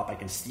laptop. I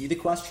can see the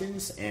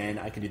questions, and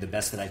I can do the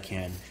best that I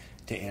can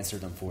to answer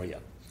them for you.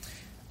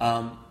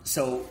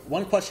 So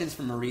one question is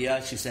from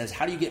Maria. She says,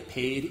 how do you get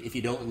paid if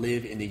you don't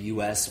live in the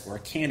U.S. or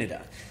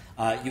Canada?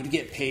 You would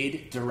get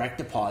paid direct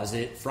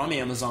deposit from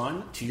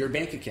Amazon to your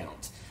bank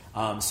account.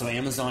 So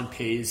Amazon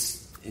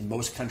pays in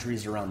most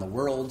countries around the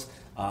world,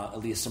 at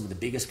least some of the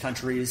biggest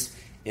countries.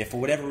 If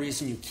for whatever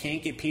reason you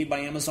can't get paid by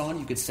Amazon,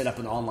 you could set up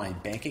an online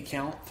bank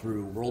account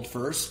through World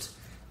First.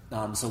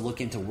 So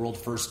look into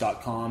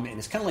worldfirst.com, and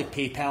it's kind of like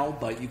PayPal,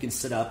 but you can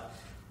set up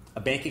a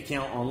bank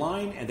account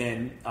online and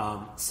then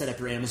set up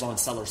your Amazon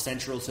Seller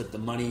Central so that the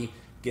money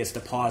gets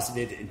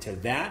deposited into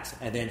that,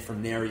 and then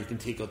from there you can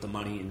take out the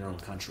money in your own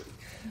country.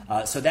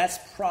 So that's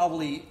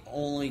probably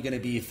only going to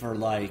be for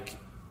like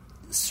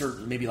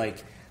certain, maybe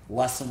like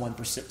less than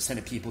 1%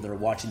 of people that are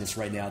watching this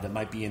right now that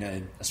might be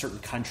in a certain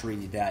country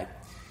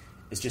that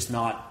is just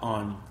not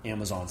on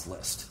Amazon's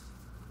list.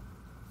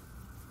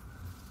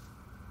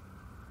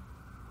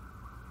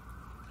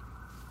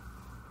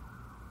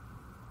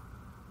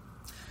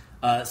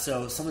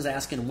 So someone's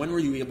asking, when were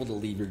you able to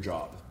leave your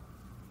job?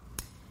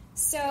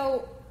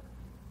 So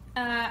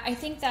I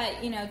think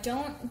that,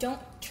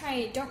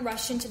 don't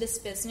rush into this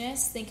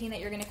business thinking that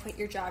you're going to quit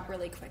your job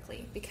really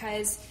quickly,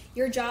 because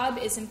your job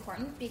is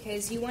important,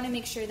 because you want to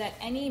make sure that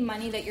any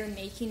money that you're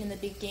making in the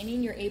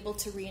beginning, you're able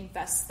to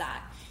reinvest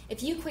that.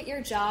 If you quit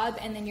your job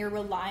and then you're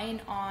relying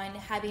on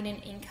having an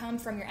income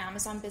from your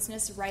Amazon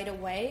business right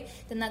away,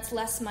 then that's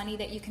less money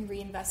that you can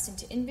reinvest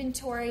into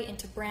inventory,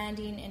 into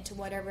branding, into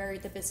whatever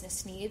the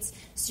business needs.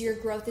 So your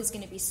growth is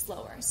going to be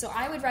slower. So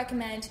I would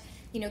recommend,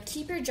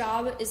 keep your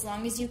job as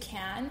long as you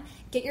can,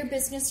 get your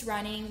business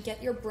running,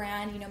 get your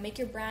brand, make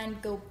your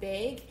brand go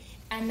big.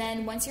 And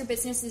then once your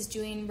business is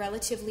doing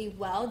relatively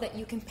well, that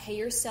you can pay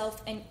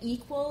yourself an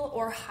equal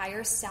or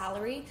higher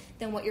salary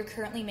than what you're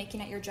currently making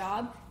at your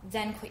job,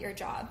 then quit your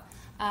job.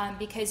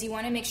 Because you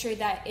want to make sure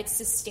that it's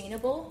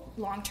sustainable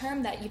long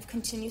term, that you've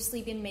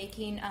continuously been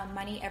making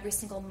money every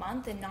single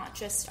month, and not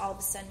just all of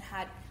a sudden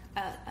had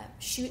a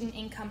shooting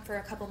income for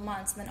a couple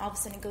months and then all of a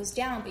sudden it goes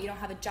down, but you don't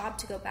have a job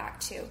to go back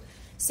to.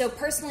 So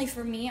personally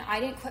for me, I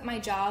didn't quit my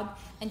job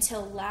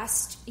until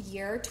last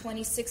year,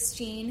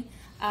 2016.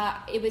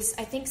 It was,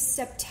 I think,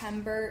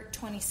 September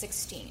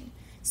 2016.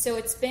 So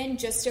it's been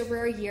just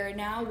over a year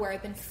now where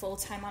I've been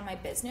full-time on my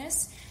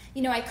business.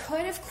 I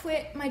could have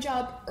quit my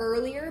job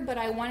earlier, but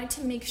I wanted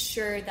to make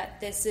sure that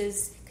this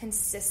is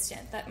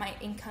consistent, that my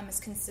income is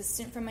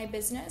consistent from my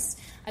business.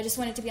 I just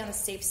wanted to be on the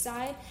safe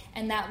side,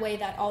 and that way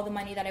that all the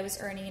money that I was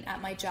earning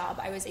at my job,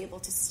 I was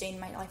able to sustain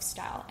my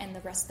lifestyle, and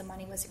the rest of the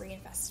money was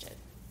reinvested.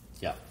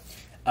 Yeah.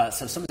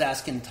 So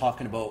someone's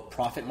talking about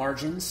profit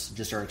margins,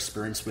 just our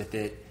experience with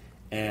it,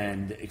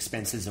 and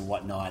expenses and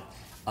whatnot.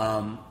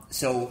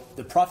 So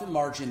the profit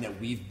margin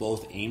that we've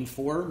both aimed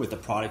for with the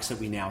products that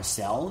we now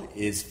sell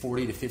is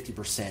 40 to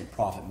 50%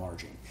 profit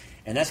margin.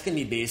 And that's going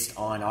to be based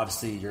on,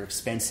 obviously, your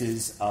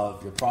expenses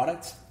of your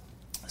product.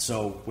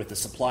 So with the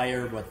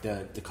supplier, what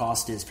the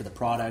cost is for the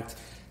product,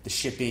 the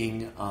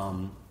shipping,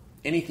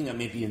 anything that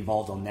may be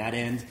involved on that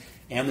end.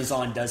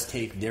 Amazon does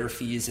take their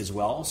fees as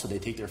well. So they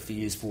take their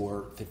fees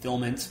for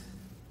fulfillment,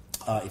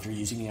 if you're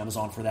using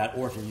Amazon for that,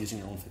 or if you're using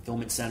your own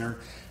fulfillment center.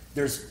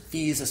 There's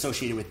fees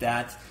associated with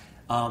that.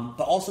 But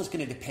also it's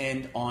going to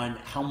depend on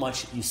how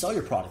much you sell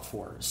your product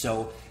for.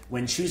 So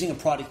when choosing a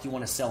product you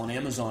want to sell on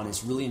Amazon,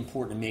 it's really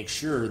important to make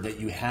sure that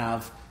you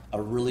have a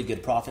really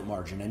good profit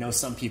margin. I know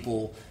some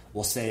people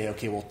will say,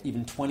 okay, well,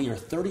 even 20 or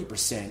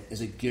 30%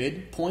 is a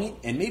good point,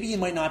 and maybe you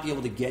might not be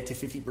able to get to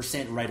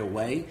 50% right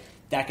away.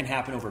 That can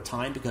happen over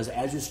time, because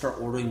as you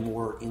start ordering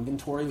more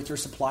inventory with your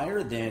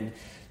supplier, then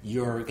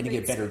you're going to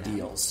get better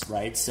deals,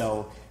 right?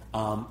 So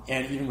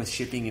and even with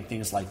shipping and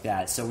things like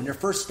that. So when you're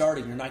first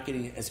starting, you're not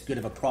getting as good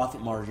of a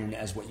profit margin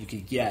as what you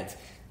could get.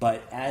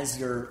 But as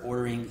you're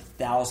ordering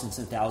thousands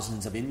and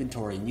thousands of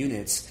inventory and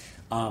units,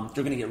 you're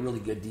going to get really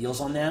good deals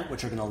on that,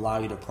 which are going to allow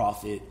you to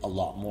profit a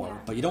lot more. Yeah.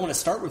 But you don't want to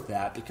start with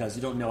that, because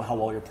you don't know how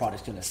well your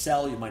product's going to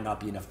sell. You might not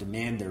be enough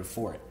demand there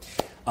for it.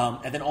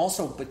 And then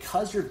also,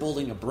 because you're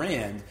building a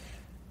brand,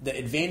 the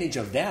advantage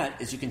of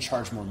that is you can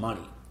charge more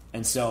money.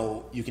 And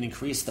so you can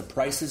increase the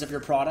prices of your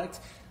product,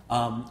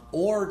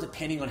 or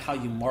depending on how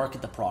you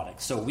market the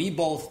product. So we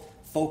both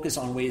focus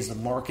on ways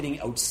of marketing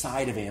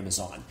outside of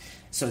Amazon,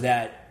 so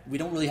that we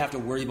don't really have to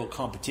worry about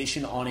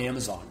competition on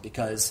Amazon,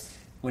 because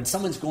when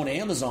someone's going to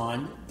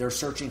Amazon, they're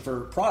searching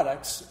for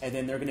products, and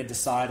then they're going to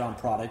decide on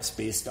products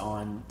based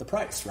on the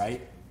price,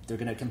 right? They're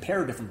going to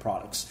compare different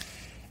products.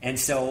 And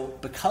so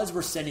because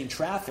we're sending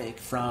traffic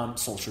from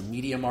social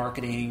media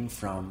marketing,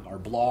 from our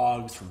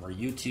blogs, from our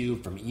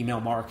YouTube, from email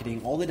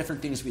marketing, all the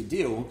different things we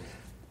do,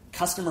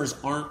 customers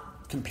aren't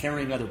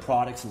comparing other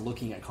products and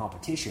looking at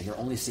competition. They're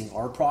only seeing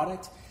our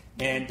product.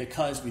 And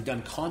because we've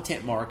done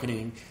content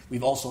marketing,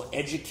 we've also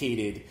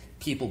educated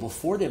people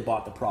before they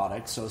bought the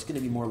product, so it's going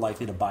to be more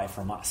likely to buy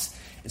from us.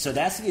 And so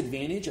that's the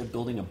advantage of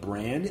building a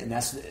brand, and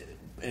that's the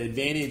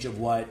advantage of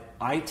what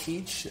I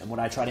teach and what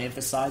I try to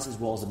emphasize, as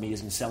well as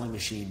Amazing Selling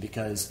Machine,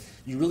 because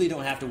you really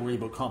don't have to worry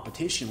about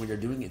competition when you're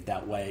doing it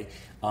that way,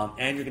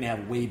 and you're going to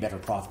have way better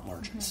profit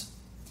margins. Mm-hmm.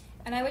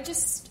 And I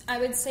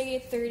would say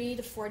 30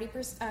 to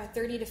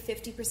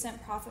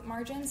 50% profit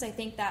margins. I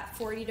think that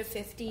 40 to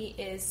 50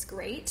 is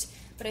great,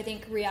 but I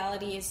think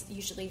reality is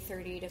usually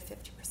 30 to 50%.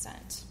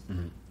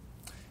 Mm-hmm.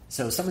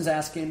 So someone's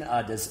asking,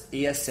 does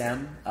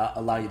ASM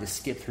allow you to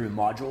skip through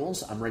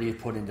modules? I'm ready to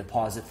put in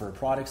deposit for a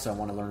product, so I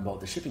want to learn about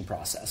the shipping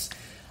process.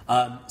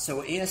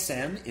 So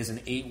ASM is an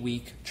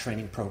 8-week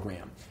training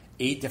program,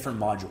 8 different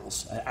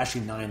modules,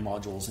 actually 9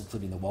 modules,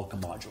 including the welcome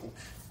module.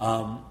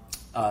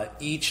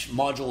 Each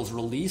module is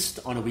released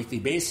on a weekly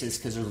basis,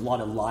 because there's a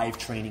lot of live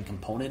training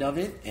component of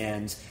it,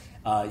 and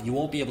you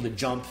won't be able to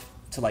jump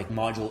to like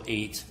module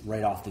 8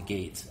 right off the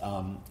gate.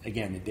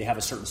 Again, they have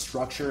a certain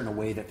structure and a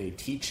way that they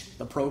teach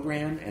the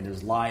program, and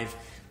there's live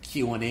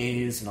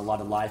Q&As and a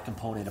lot of live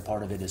component a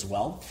part of it as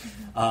well.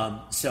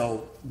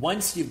 So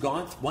once the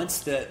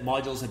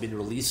modules have been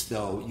released,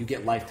 though, you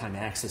get lifetime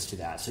access to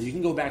that. So you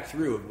can go back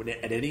through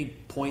it at any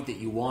point that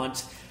you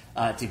want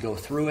to go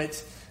through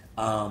it.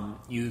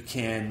 You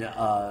can,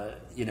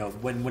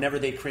 whenever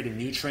they create a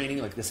new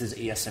training, like this is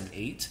ASM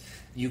 8,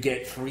 you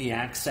get free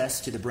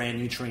access to the brand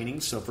new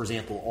training. So, for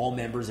example, all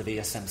members of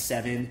ASM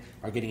 7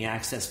 are getting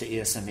access to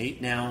ASM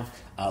 8 now.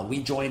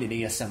 We joined in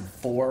ASM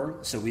 4,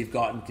 so we've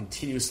gotten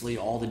continuously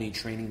all the new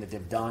training that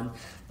they've done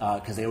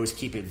because they always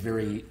keep it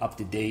very up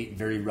to date,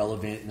 very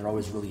relevant, and they're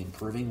always really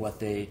improving what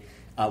they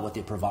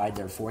provide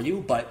there for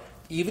you. But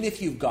even if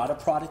you've got a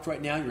product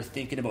right now you're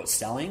thinking about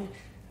selling,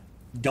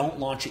 don't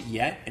launch it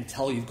yet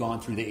until you've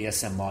gone through the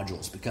ASM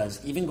modules,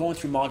 because even going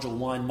through module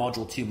 1,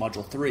 module 2,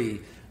 module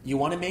 3, you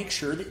want to make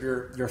sure that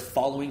you're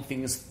following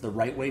things the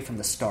right way from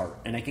the start.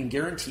 And I can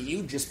guarantee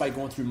you, just by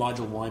going through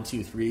module 1,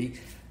 2, 3,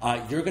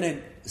 you're going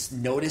to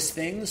notice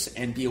things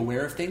and be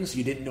aware of things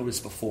you didn't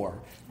notice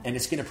before. And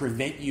it's going to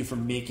prevent you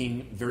from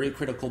making very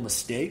critical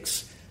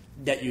mistakes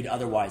that you'd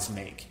otherwise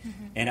make.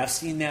 And I've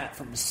seen that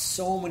from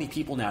so many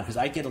people now, because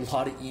I get a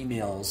lot of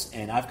emails,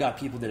 and I've got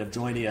people that have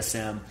joined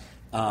ASM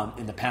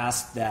in the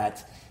past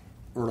that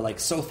were like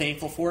so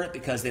thankful for it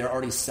because they were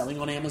already selling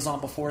on Amazon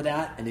before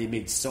that, and they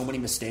made so many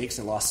mistakes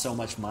and lost so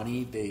much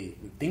money.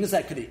 Things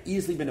that could have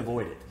easily been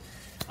avoided.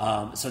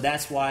 So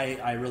that's why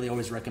I really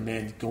always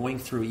recommend going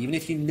through, even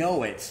if you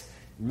know it.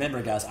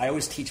 Remember, guys, I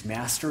always teach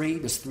mastery.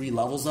 There's 3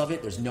 levels of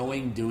it. There's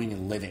knowing, doing,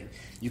 and living.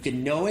 You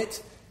can know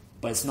it,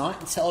 but it's not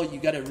until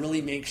you got to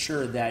really make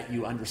sure that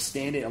you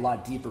understand it a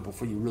lot deeper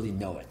before you really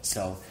know it.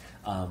 So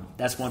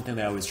that's one thing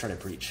that I always try to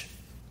preach.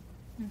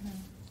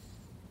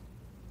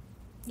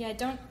 Yeah,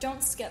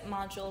 don't skip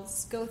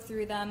modules. Go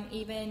through them,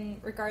 even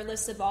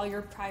regardless of all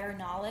your prior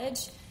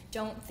knowledge.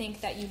 Don't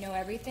think that you know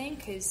everything,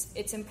 because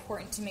it's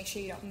important to make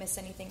sure you don't miss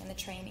anything in the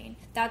training.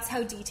 That's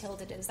how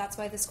detailed it is. That's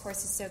why this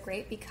course is so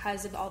great,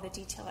 because of all the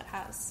detail it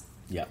has.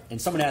 Yeah,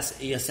 and someone asked,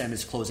 ASM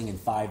is closing in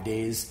 5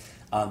 days.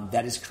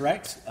 That is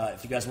correct.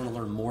 If you guys want to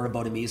learn more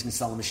about Amazing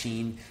Selling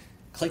Machine,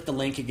 click the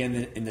link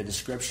again in the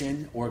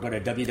description, or go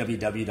to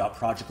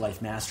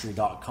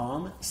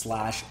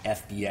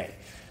www.projectlifemastery.com/FBA.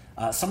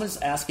 Someone's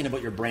asking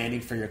about your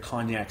branding for your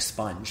cognac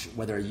sponge,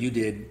 whether you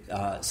did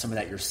some of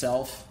that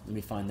yourself. Let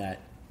me find that.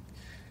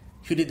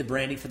 Who did the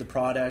branding for the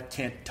product,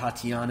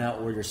 Tatiana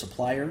or your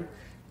supplier?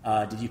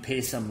 Did you pay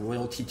some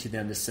royalty to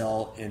them to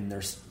sell in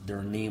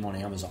their name on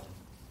Amazon?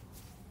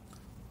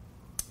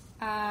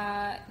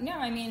 No,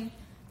 I mean,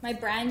 my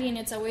branding,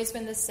 it's always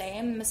been the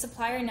same. My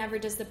supplier never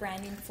does the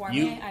branding for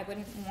me. I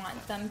wouldn't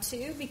want them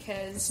to,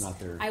 because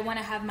I want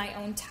to have my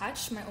own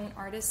touch, my own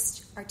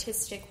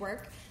artistic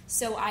work.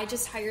 So I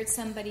just hired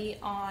somebody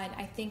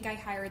I think I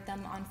hired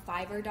them on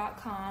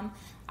Fiverr.com.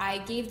 I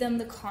gave them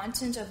the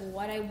content of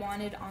what I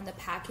wanted on the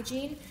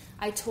packaging.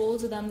 I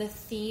told them the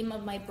theme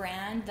of my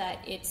brand, that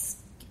it's,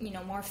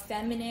 more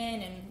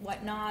feminine and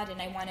whatnot,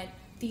 and I wanted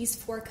these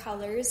 4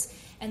 colors,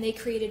 and they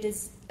created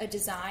a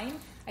design.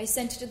 I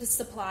sent it to the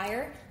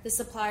supplier. The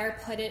supplier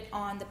put it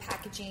on the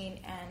packaging,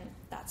 and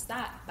that's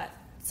that. But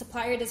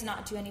supplier does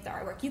not do any of the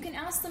artwork. You can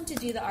ask them to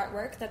do the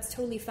artwork. That's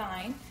totally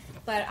fine.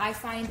 But I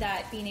find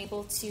that being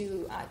able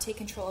to take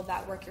control of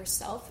that work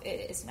yourself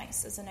is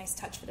nice. It's a nice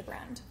touch for the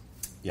brand.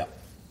 Yep.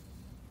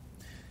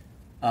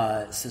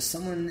 So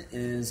someone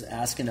is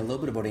asking a little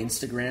bit about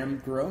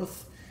Instagram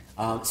growth.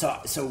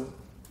 So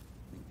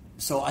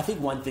I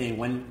think one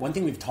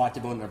thing we've talked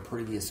about in our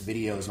previous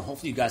videos, and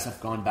hopefully you guys have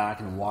gone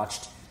back and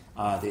watched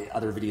the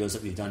other videos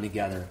that we've done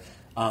together.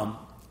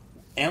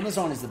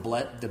 Amazon is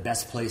the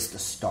best place to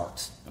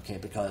start, okay?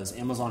 Because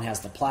Amazon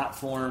has the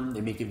platform,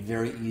 they make it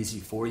very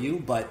easy for you.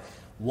 But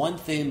one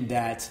thing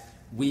that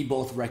we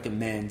both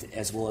recommend,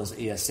 as well as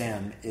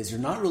ASM, is you're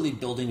not really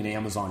building an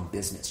Amazon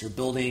business. You're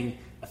building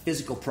a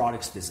physical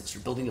products business.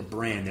 You're building a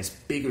brand that's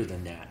bigger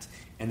than that,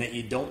 and that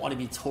you don't want to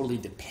be totally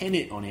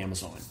dependent on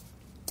Amazon.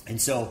 And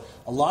so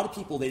a lot of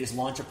people, they just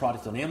launch a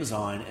product on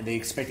Amazon and they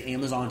expect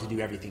Amazon to do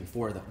everything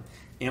for them.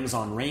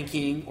 Amazon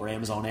ranking or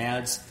Amazon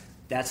ads,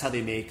 that's how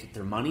they make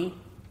their money,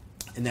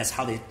 and that's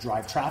how they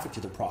drive traffic to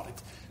their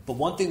product. But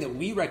one thing that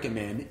we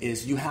recommend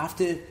is you have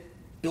to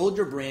build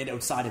your brand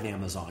outside of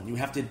Amazon. You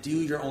have to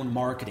do your own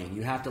marketing.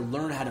 You have to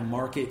learn how to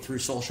market through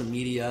social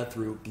media,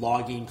 through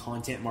blogging,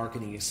 content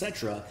marketing,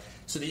 etc.,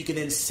 so that you can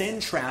then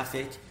send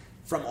traffic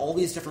from all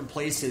these different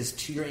places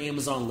to your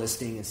Amazon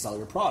listing and sell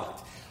your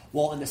product.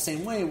 Well, in the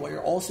same way, what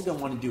you're also going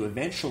to want to do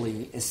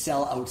eventually is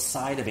sell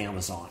outside of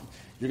Amazon.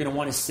 You're going to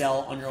want to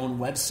sell on your own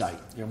website.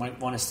 You might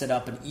want to set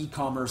up an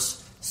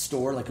e-commerce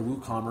store like a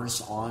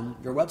WooCommerce on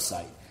your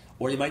website.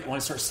 Or you might want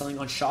to start selling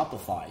on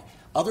Shopify.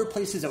 Other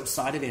places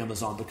outside of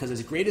Amazon, because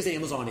as great as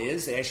Amazon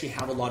is, they actually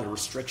have a lot of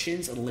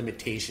restrictions and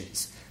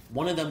limitations.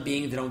 One of them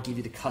being they don't give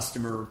you the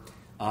customer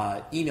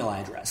email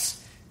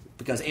address.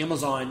 because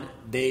Amazon,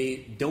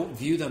 they don't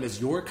view them as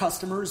your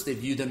customers, they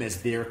view them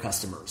as their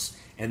customers.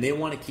 And they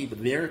want to keep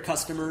their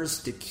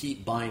customers to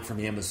keep buying from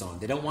Amazon.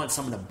 They don't want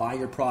someone to buy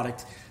your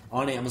product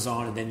on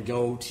Amazon and then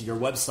go to your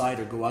website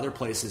or go other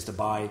places to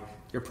buy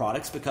your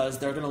products, because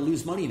they're going to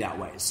lose money that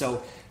way.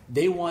 So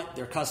they want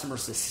their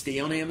customers to stay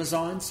on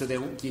Amazon, so they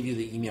won't give you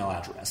the email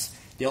address.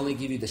 They only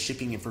give you the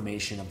shipping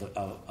information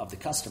of the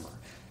customer.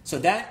 So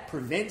that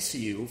prevents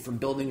you from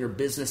building your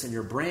business and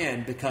your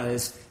brand,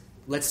 because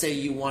let's say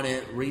you want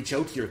to reach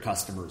out to your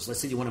customers. Let's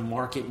say you want to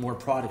market more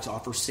products,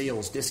 offer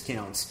sales,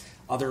 discounts,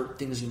 other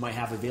things you might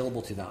have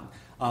available to them.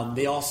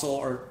 They also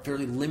are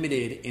fairly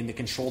limited in the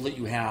control that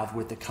you have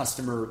with the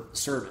customer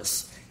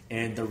service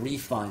and the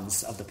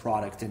refunds of the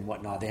product and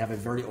whatnot. They have a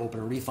very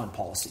open refund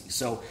policy.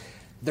 So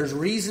there's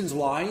reasons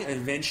why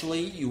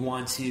eventually you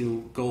want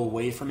to go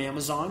away from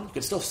Amazon. You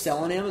can still sell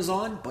on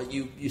Amazon, but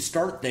you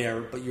start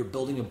there, but you're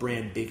building a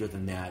brand bigger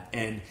than that.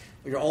 And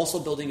you're also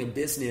building a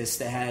business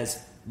that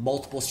has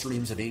multiple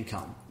streams of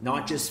income,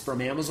 not just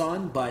from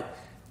Amazon, but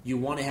you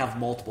want to have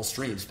multiple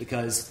streams,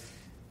 because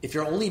if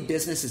your only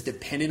business is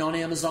dependent on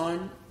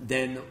Amazon,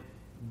 then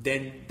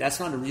that's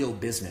not a real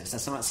business.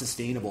 That's not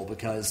sustainable,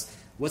 because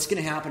what's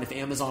going to happen if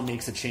Amazon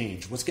makes a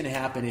change? What's going to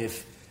happen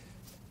if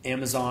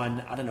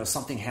Amazon, I don't know,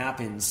 something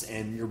happens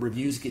and your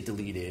reviews get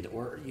deleted,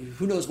 or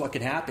who knows what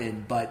could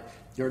happen, but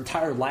your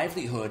entire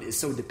livelihood is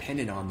so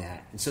dependent on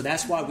that. And so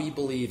that's why we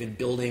believe in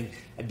building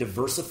a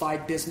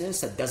diversified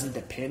business that doesn't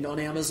depend on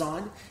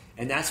Amazon.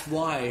 And that's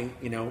why,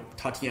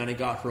 Tatiana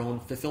got her own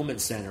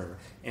fulfillment center,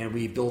 and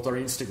we built our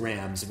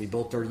Instagrams, and we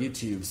built our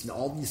YouTubes, and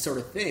all these sort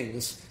of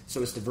things,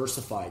 so it's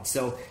diversified.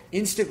 So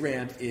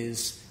Instagram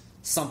is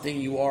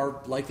something you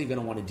are likely going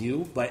to want to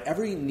do, but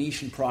every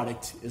niche and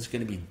product is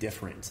going to be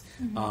different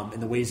in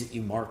the ways that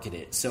you market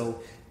it.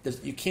 So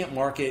you can't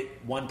market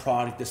one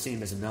product the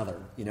same as another.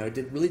 You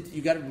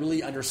got to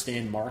really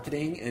understand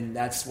marketing, and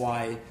that's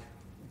why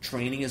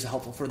training is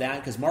helpful for that,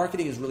 because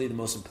marketing is really the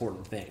most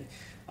important thing.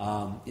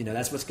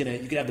 That's what's you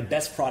can have the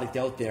best product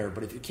out there,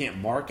 but if you can't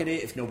market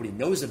it, if nobody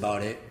knows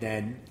about it,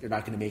 then you're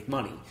not going to make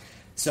money.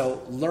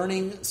 So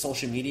learning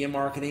social media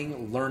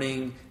marketing,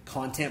 learning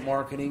content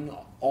marketing,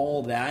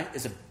 all that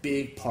is a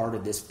big part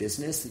of this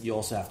business that you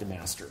also have to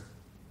master.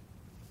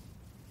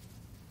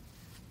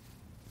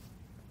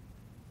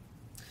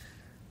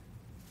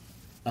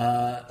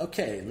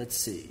 Okay, let's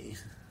see.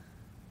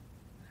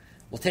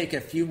 We'll take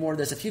a few more.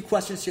 There's a few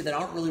questions here that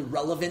aren't really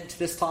relevant to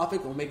this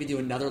topic. We'll maybe do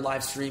another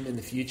live stream in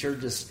the future,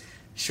 just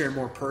share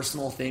more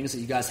personal things that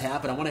you guys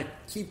have. But I want to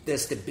keep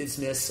this to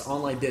business,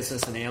 online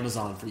business, and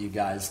Amazon for you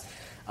guys,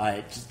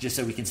 just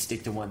so we can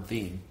stick to one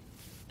theme.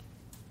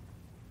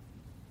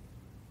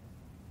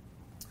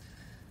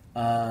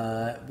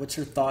 What's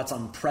your thoughts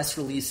on press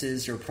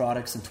releases, your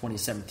products in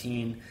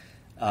 2017?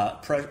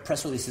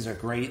 Press releases are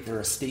great. They're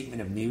a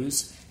statement of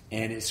news,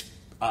 and it's.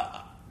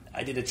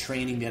 I did a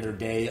training the other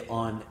day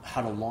on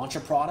how to launch a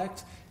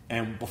product,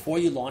 and before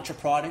you launch a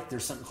product,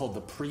 there's something called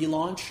the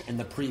pre-launch and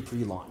the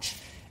pre-launch.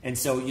 And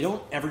so you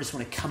don't ever just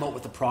want to come out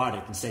with a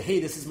product and say, hey,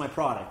 this is my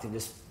product, and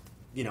just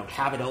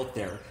have it out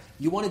there.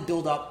 You want to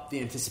build up the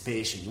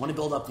anticipation. You want to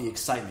build up the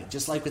excitement,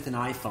 just like with an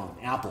iPhone,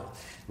 Apple,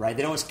 right?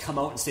 They don't just come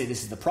out and say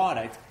this is the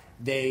product.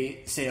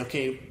 They say,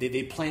 okay,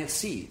 they plant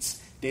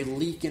seeds. They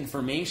leak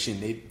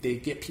information. They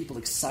get people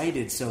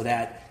excited so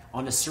that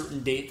on a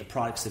certain date the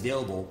product's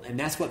available. And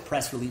that's what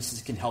press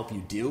releases can help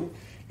you do,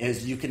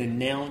 is you can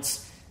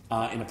announce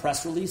in a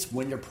press release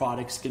when your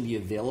product's going to be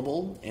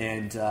available,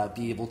 and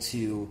be able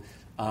to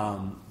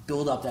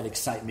build up that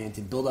excitement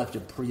and build up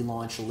your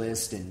pre-launch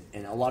list, and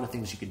a lot of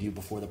things you can do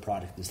before the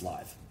product is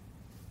live.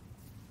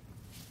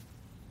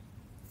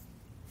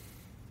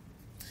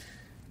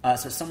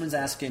 So someone's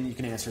asking, you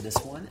can answer this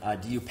one.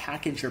 Do you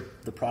package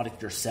the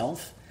product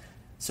yourself?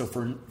 So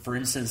for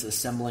instance,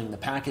 assembling the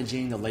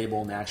packaging, the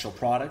label, and the actual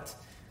product.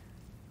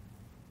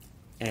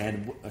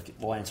 And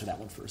we'll answer that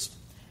one first.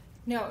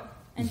 No,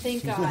 and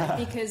thank God,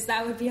 because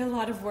that would be a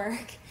lot of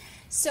work.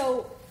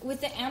 So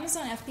with the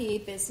Amazon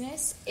FBA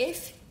business,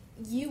 if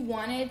you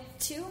wanted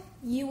to,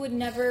 you would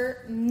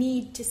never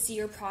need to see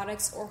your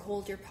products or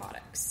hold your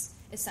products,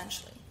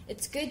 essentially.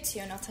 It's good to,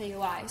 and I'll tell you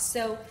why.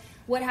 So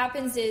what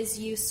happens is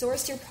you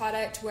source your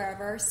product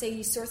wherever. Say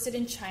you source it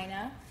in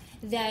China.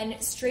 Then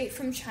straight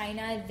from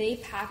China, they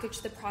package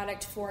the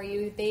product for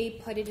you.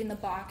 They put it in the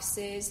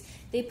boxes.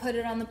 They put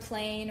it on the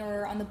plane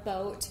or on the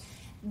boat.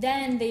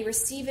 Then they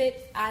receive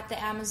it at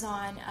the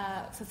Amazon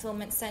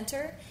fulfillment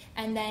center.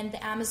 And then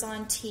the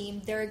Amazon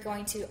team, they're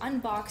going to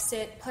unbox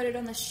it, put it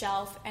on the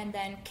shelf, and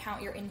then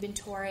count your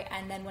inventory.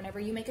 And then whenever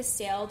you make a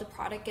sale, the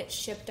product gets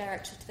shipped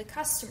directly to the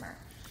customer.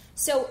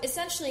 So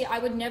essentially, I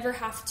would never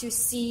have to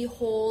see,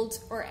 hold,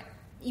 or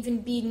even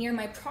be near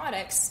my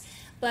products.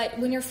 But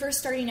when you're first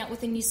starting out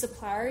with a new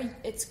supplier,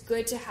 it's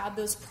good to have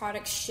those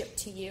products shipped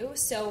to you.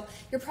 So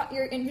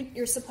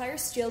your supplier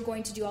is still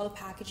going to do all the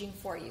packaging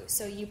for you.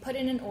 So you put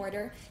in an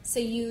order.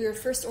 Say your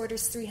first order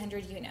is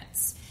 300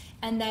 units.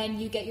 And then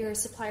you get your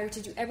supplier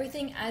to do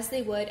everything as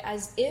they would,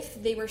 as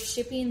if they were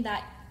shipping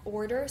that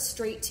order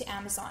straight to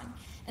Amazon.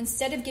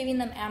 Instead of giving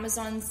them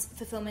Amazon's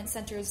fulfillment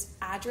center's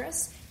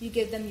address, you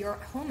give them your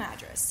home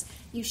address.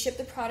 You ship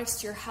the products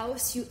to your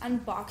house, you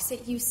unbox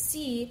it, you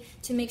see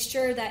to make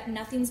sure that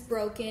nothing's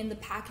broken, the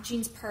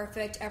packaging's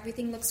perfect,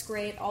 everything looks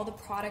great, all the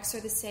products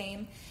are the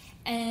same.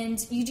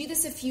 And you do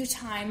this a few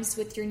times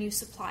with your new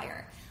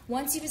supplier.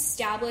 Once you've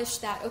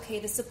established that, okay,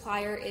 the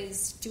supplier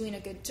is doing a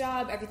good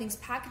job, everything's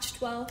packaged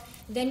well,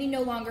 then you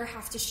no longer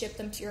have to ship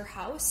them to your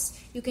house.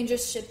 You can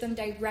just ship them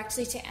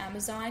directly to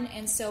Amazon.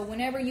 And so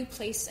whenever you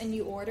place a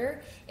new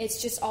order,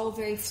 it's just all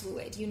very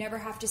fluid. You never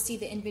have to see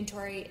the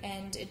inventory,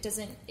 and it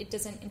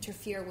doesn't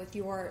interfere with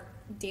your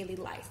daily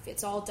life.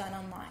 It's all done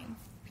online.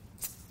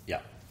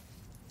 Yeah.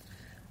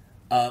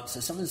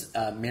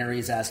 So Mary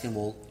is asking,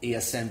 will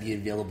ASM be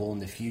available in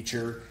the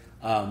future?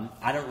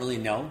 I don't really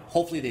know.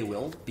 Hopefully they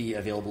will be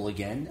available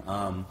again.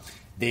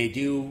 They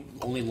do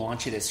only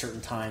launch it at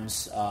certain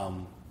times. They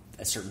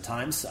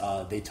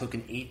took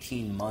an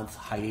 18-month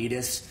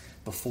hiatus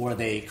before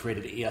they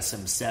created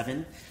ASM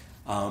 7.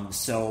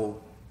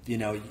 So,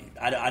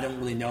 I don't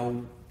really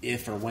know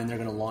if or when they're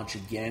going to launch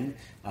again.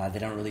 They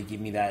don't really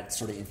give me that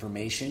sort of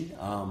information.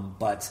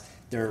 But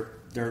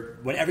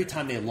every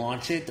time they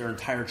launch it, their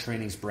entire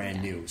training is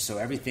brand new. So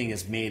everything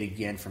is made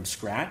again from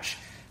scratch.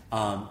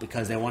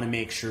 Because they want to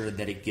make sure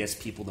that it gives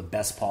people the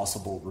best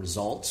possible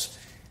results.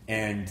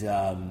 And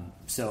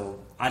so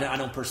I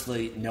don't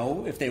personally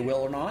know if they will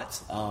or not,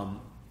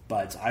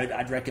 but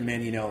I'd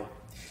recommend,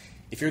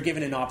 if you're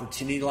given an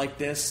opportunity like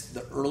this,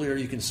 the earlier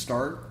you can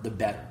start, the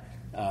better.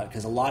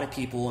 Because a lot of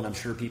people, and I'm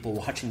sure people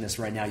watching this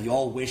right now, you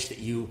all wish that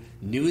you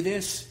knew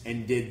this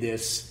and did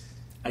this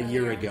a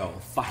year ago,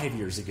 5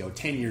 years ago,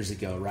 10 years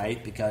ago,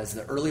 right? Because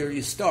the earlier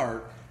you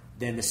start,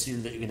 then the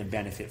sooner that you're going to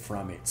benefit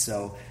from it.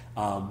 So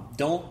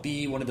don't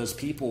be one of those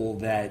people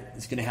that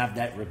is going to have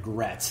that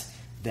regret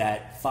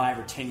that 5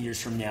 or 10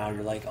 years from now,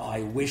 you're like, oh,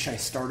 I wish I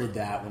started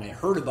that when I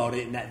heard about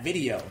it in that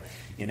video.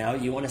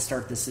 You want to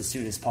start this as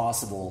soon as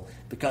possible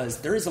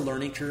because there is a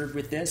learning curve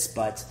with this,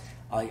 but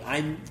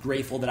I'm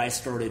grateful that I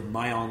started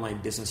my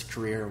online business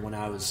career when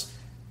I was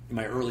in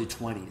my early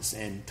 20s,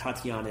 and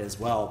Tatiana as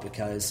well,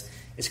 because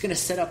it's going to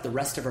set up the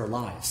rest of our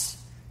lives.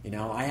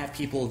 I have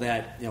people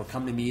that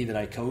come to me that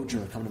I coach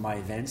or come to my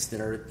events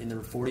that are in their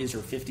 40s or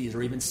 50s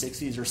or even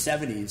 60s or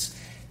 70s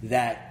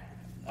that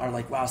are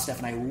like, wow,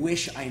 Stefan, I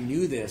wish I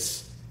knew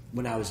this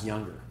when I was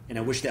younger, and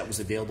I wish that was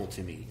available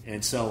to me.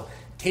 And so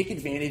take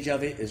advantage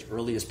of it as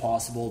early as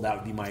possible. That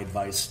would be my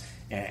advice,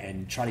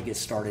 and try to get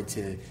started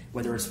to,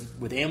 whether it's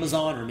with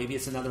Amazon or maybe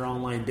it's another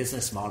online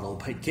business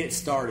model, but get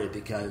started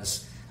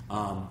because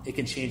it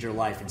can change your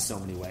life in so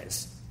many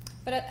ways.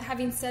 But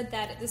having said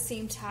that, at the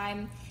same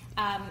time,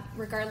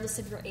 regardless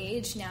of your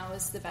age, now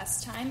is the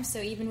best time. So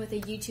even with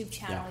a YouTube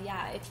channel,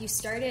 if you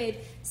started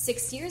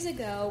 6 years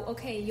ago,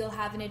 okay, you'll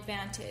have an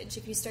advantage.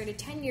 If you started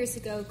 10 years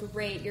ago,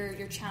 great,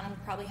 your channel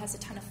probably has a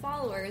ton of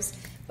followers,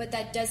 but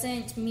that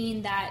doesn't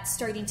mean that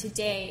starting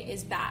today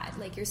is bad.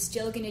 Like, you're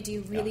still going to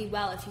do really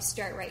well if you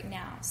start right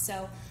now.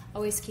 So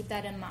always keep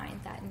that in mind,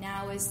 that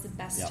now is the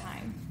best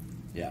time.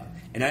 Yeah,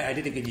 and I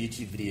did a good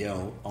YouTube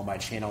video on my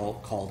channel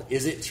called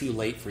Is It Too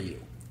Late For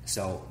You?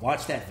 So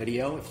watch that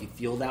video if you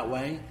feel that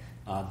way.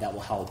 That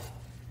will help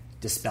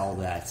dispel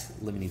that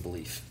limiting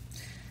belief.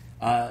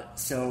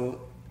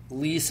 So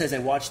Lee says, I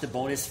watched the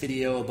bonus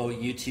video about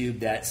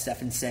YouTube that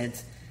Stefan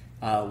sent.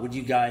 Would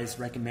you guys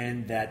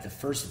recommend that the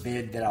first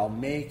vid that I'll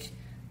make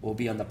will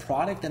be on the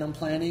product that I'm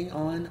planning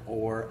on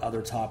or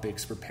other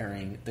topics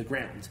preparing the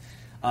ground?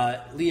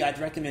 Lee, I'd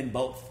recommend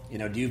both.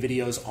 Do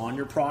videos on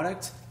your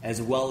product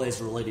as well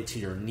as related to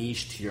your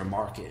niche, to your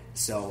market.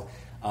 So,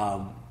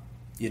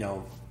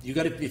 you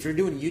got to, if you're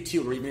doing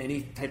YouTube or even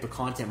any type of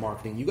content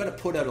marketing, you got to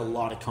put out a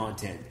lot of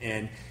content.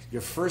 And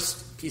your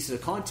first piece of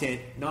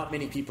content, not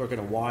many people are going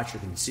to watch or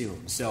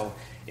consume. So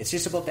it's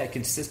just about that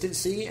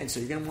consistency. And so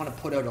you're going to want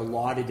to put out a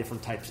lot of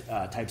different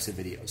types of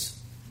videos.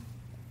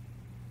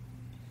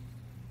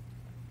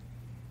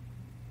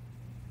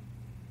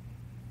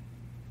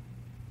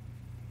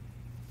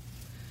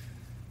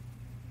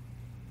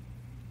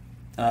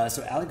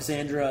 So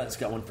Alexandra has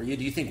got one for you.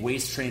 Do you think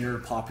waist trainer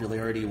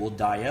popularity will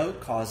die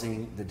out,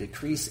 causing the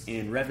decrease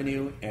in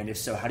revenue? And if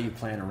so, how do you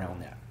plan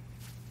around that?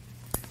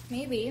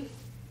 Maybe.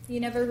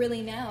 You never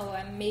really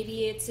know.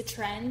 Maybe it's a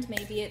trend.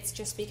 Maybe it's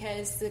just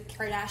because the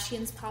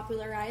Kardashians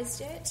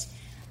popularized it.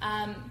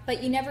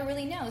 But you never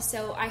really know.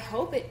 So I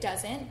hope it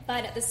doesn't.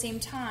 But at the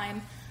same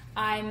time,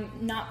 I'm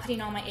not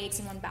putting all my eggs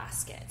in one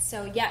basket.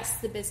 So yes,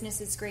 the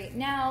business is great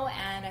now,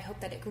 and I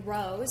hope that it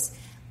grows.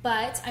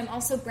 But I'm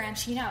also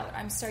branching out.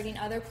 I'm starting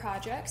other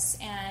projects,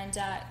 and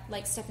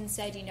like Stefan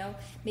said,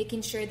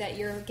 making sure that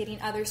you're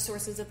getting other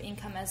sources of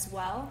income as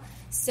well.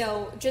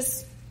 So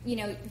just,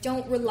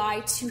 don't rely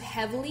too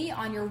heavily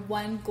on your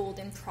one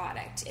golden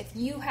product. If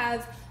you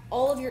have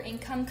all of your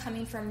income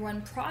coming from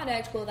one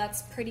product, well,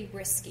 that's pretty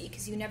risky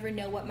because you never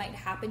know what might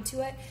happen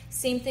to it.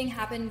 Same thing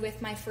happened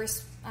with my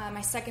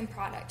second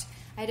product.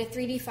 I had a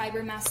 3D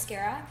fiber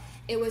mascara.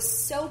 It was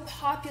so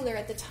popular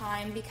at the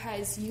time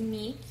because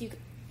Unique,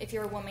 if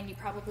you're a woman, you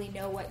probably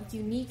know what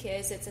Unique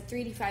is. It's a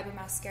 3D fiber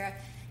mascara.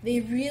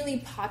 they really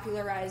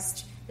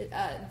popularized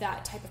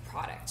that type of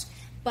product.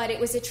 But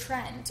it was a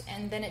trend,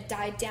 and then it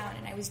died down,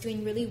 and I was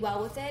doing really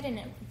well with it, and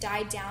it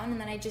died down,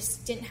 and then I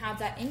just didn't have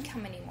that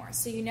income anymore.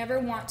 So you never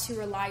want to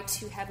rely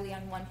too heavily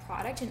on one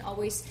product, and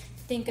always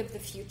think of the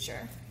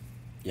future.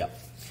 Yep.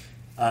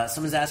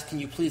 Someone's asked, can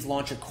you please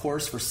launch a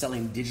course for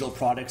selling digital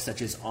products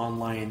such as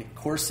online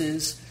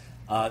courses?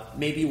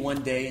 Maybe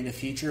one day in the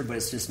future, but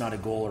it's just not a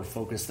goal or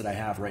focus that I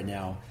have right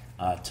now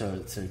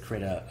to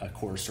create a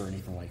course or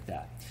anything like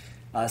that.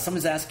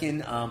 Someone's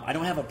asking, I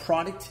don't have a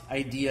product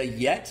idea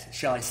yet.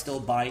 Shall I still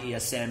buy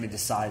ASM and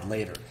decide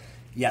later?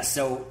 Yes,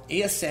 so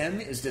ASM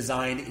is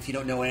designed, if you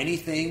don't know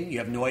anything, you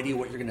have no idea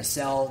what you're going to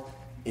sell,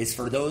 is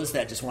for those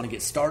that just want to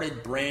get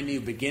started, brand new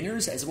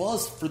beginners, as well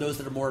as for those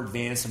that are more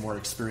advanced and more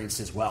experienced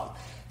as well.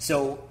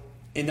 So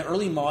in the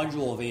early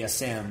module of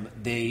ASM,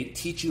 they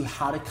teach you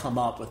how to come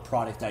up with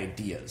product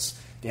ideas.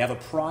 They have a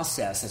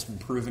process that's been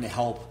proven to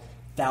help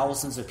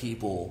thousands of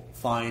people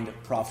find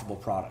profitable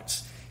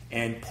products.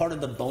 And part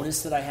of the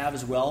bonus that I have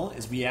as well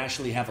is we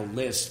actually have a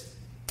list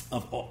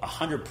of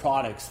 100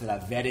 products that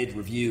I've vetted,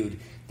 reviewed,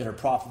 that are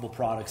profitable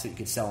products that you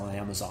could sell on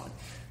Amazon.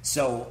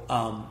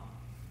 So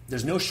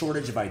there's no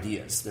shortage of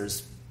ideas.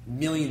 There's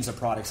millions of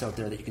products out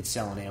there that you could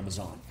sell on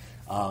Amazon.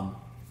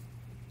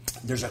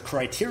 There's a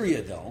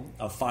criteria, though,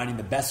 of finding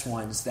the best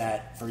ones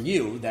that, for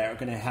you, that are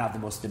going to have the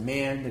most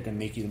demand, they're going to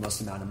make you the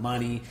most amount of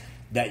money,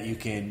 that you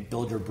can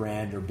build your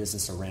brand or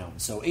business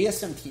around. So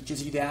ASM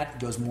teaches you that.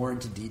 It goes more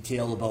into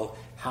detail about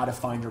how to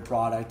find your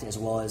product, as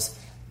well as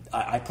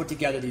I put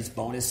together these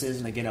bonuses,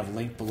 and again, I've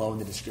linked below in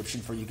the description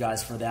for you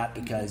guys for that,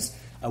 because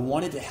I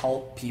wanted to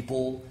help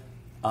people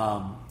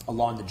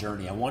along the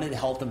journey. I wanted to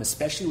help them,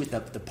 especially with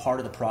the part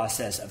of the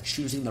process of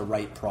choosing the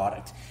right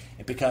product.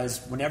 And because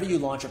whenever you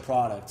launch a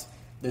product,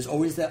 there's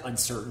always that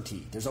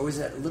uncertainty. There's always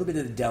a little bit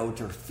of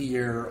doubt or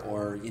fear,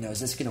 or, is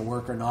this going to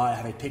work or not?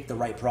 Have I picked the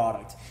right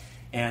product?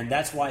 And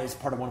that's why, as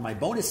part of one of my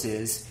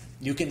bonuses,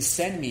 you can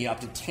send me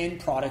up to 10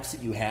 products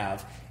that you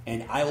have,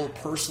 and I will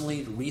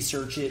personally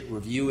research it,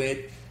 review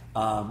it,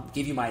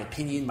 give you my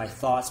opinion, my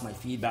thoughts, my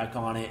feedback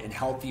on it, and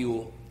help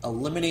you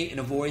eliminate and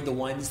avoid the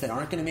ones that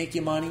aren't going to make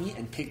you money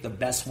and pick the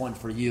best one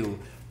for you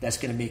that's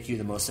going to make you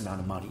the most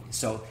amount of money.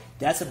 So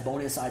that's a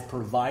bonus I've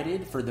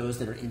provided for those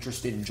that are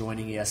interested in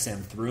joining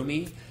ASM through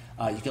me.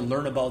 You can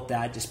learn about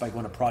that just by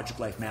going to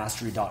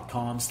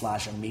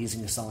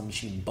projectlifemastery.com/amazing selling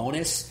machine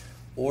bonus.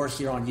 Or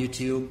here on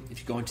YouTube,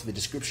 if you go into the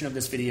description of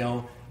this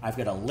video, I've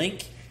got a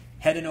link.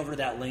 Head in over to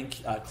that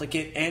link, click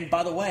it. And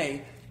by the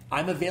way,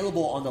 I'm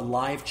available on the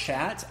live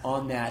chat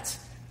on that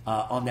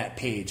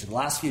page. The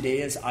last few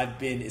days,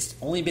 it's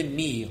only been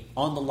me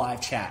on the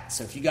live chat.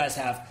 So if you guys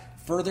have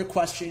further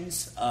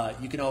questions,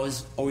 you can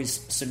always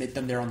submit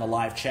them there on the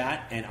live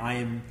chat, and I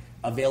am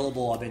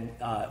available. I've been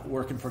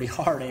working pretty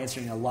hard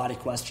answering a lot of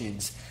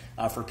questions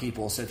for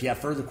people. So if you have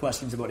further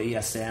questions about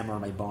ASM or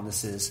my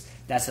bonuses,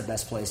 that's the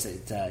best place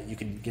that you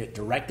can get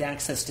direct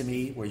access to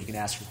me, where you can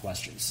ask your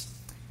questions.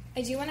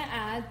 I do want to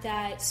add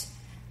that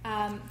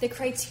the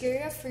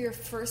criteria for your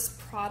first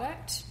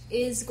product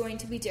is going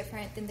to be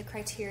different than the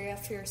criteria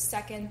for your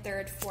second,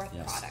 third, fourth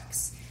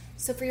products.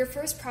 So for your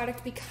first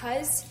product,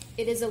 because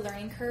it is a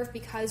learning curve,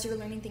 because you're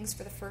learning things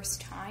for the first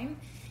time,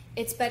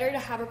 it's better to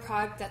have a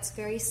product that's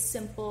very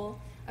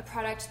simple, a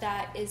product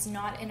that is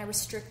not in a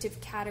restrictive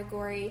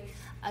category,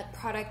 a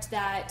product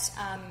that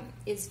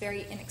is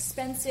very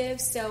inexpensive.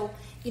 So,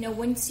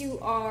 once you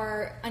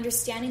are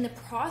understanding the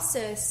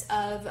process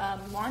of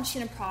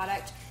launching a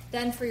product,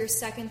 then for your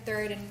second,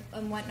 third,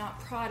 and whatnot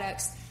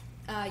products,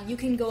 you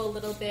can go a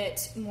little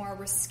bit more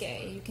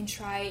risque. You can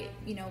try,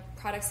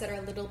 products that are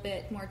a little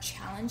bit more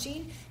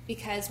challenging,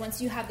 because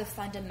once you have the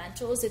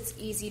fundamentals, it's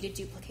easy to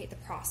duplicate the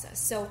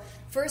process. So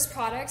first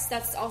products,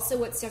 that's also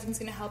what Stefan's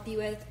going to help you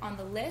with on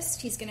the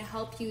list. He's going to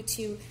help you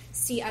to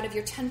see out of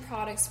your 10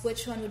 products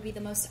which one would be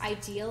the most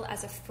ideal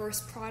as a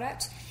first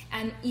product,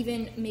 and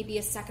even maybe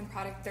a second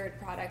product, third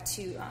product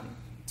to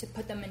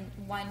put them in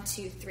 1,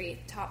 2, 3,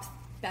 top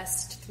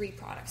best 3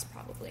 products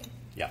probably.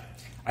 Yeah.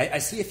 I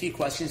see a few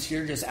questions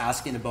here just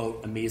asking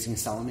about Amazing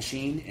Selling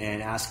Machine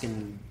and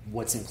asking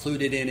what's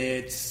included in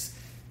it,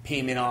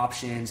 payment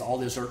options, all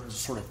those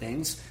sort of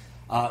things.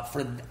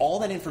 For all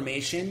that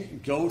information,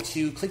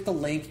 click the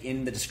link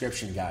in the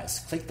description,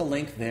 guys. Click the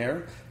link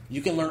there.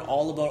 You can learn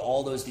all about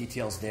all those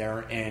details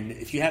there. And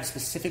if you have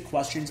specific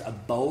questions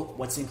about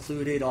what's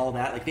included, all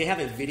that, like they have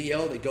a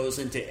video that goes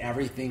into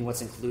everything,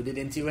 what's included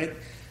into it,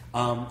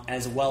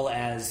 as well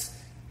as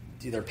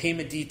their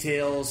payment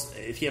details.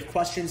 If you have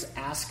questions,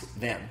 ask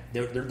them.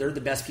 They're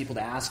the best people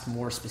to ask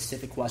more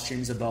specific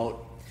questions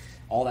about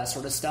all that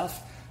sort of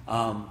stuff.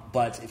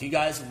 But if you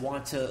guys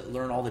want to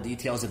learn all the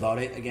details about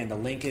it, again, the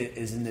link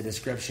is in the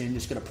description.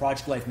 Just go to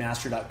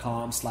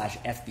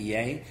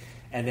projectlifemastery.com/FBA,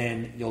 and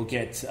then you'll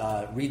get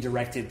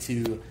redirected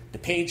to the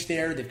page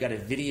there. They've got a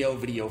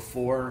video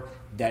 4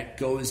 that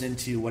goes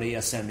into what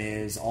ASM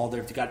is.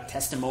 They've got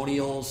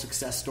testimonials,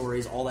 success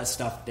stories, all that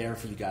stuff there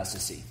for you guys to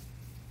see.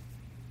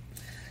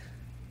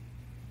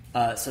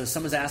 So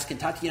someone's asking,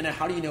 Tatiana,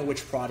 how do you know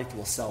which product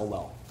will sell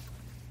well?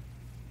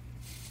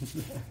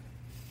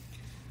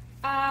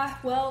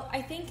 Well,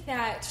 I think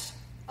that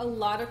a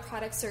lot of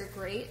products are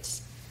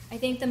great. I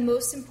think the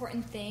most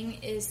important thing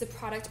is the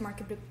product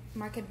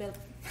marketability.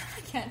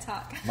 I can't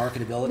talk.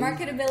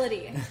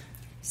 Marketability.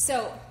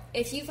 So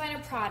if you find a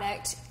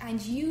product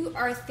and you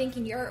are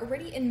thinking, you're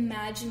already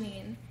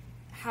imagining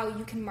how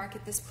you can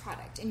market this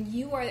product, and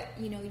you are,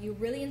 you're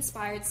really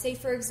inspired. Say,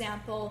 for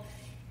example,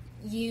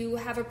 you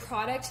have a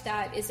product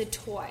that is a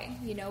toy,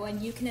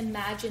 and you can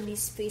imagine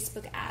these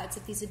Facebook ads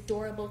of these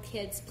adorable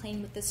kids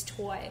playing with this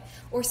toy.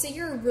 Or say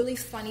you're a really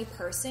funny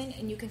person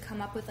and you can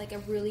come up with like a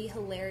really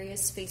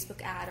hilarious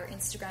Facebook ad or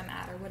Instagram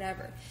ad or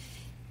whatever.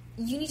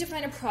 You need to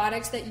find a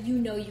product that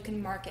you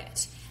can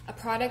market. A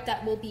product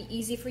that will be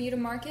easy for you to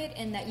market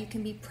and that you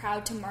can be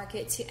proud to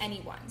market to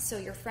anyone. So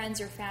your friends,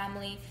 your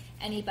family,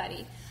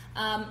 anybody.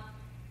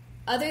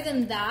 Other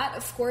than that,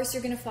 of course,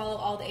 you're going to follow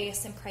all the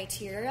ASM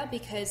criteria,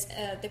 because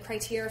the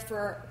criteria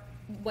for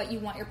what you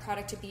want your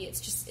product to be,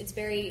 it's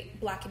very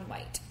black and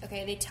white.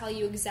 Okay, they tell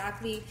you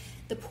exactly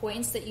the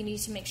points that you need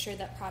to make sure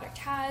that product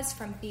has,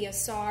 from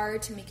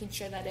BSR to making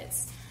sure that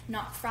it's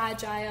not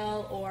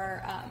fragile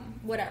or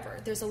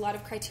whatever. There's a lot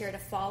of criteria to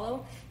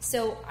follow.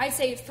 So I'd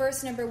say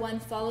first, number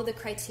one, follow the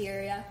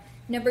criteria.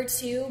 Number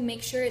two,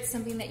 make sure it's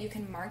something that you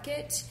can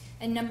market.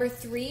 And number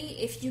three,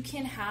 if you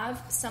can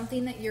have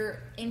something that you're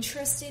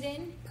interested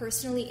in,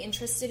 personally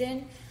interested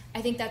in,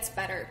 I think that's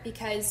better.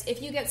 Because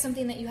if you get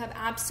something that you have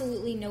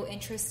absolutely no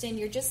interest in,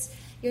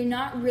 you're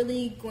not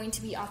really going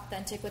to be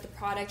authentic with the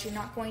product. You're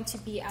not going to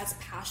be as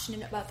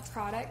passionate about the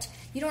product.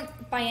 You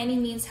don't by any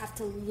means have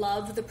to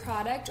love the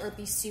product or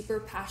be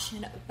super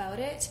passionate about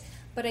it.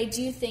 But I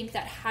do think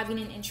that having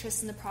an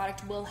interest in the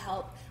product will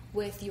help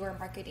with your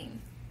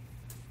marketing.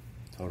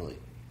 Totally.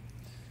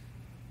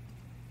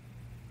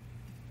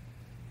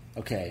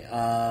 Okay,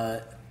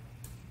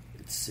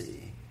 let's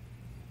see.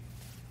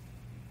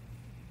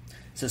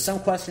 So some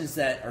questions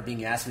that are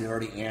being asked, we've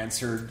already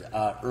answered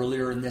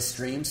earlier in this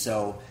stream.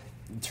 So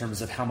in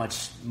terms of how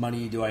much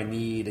money do I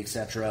need,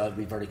 etc.,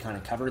 we've already kind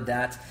of covered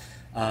that.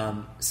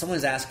 Someone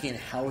is asking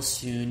how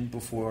soon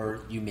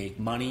before you make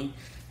money.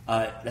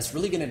 That's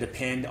really going to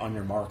depend on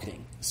your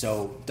marketing.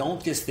 So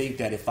don't just think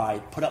that if I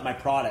put up my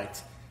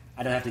product,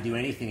 I don't have to do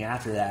anything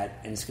after that,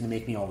 and it's going to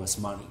make me all this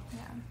money. Yeah.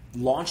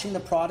 Launching the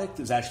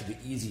product is actually the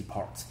easy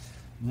part.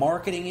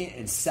 Marketing it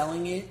and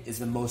selling it is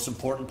the most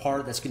important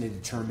part. That's going to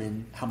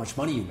determine how much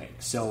money you make.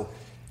 So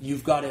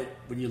you've got to,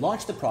 when you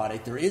launch the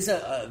product, there is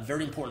a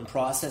very important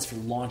process for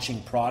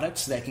launching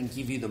products that can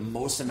give you the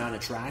most amount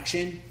of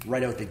traction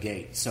right out the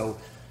gate. So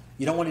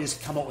you don't want to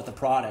just come up with a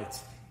product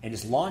and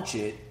just launch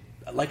it.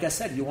 Like I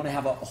said, you want to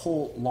have a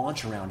whole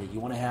launch around it. You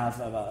want to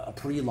have a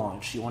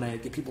pre-launch. You want to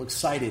get people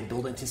excited,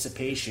 build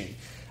anticipation.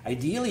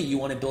 Ideally, you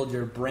want to build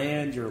your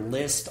brand, your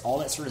list, all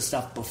that sort of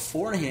stuff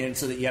beforehand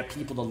so that you have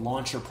people to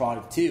launch your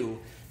product to.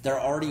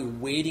 They're already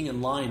waiting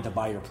in line to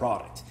buy your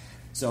product.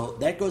 So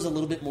that goes a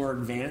little bit more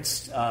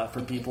advanced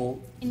for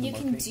people. And you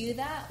can do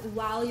that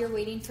while you're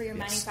waiting for your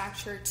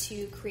manufacturer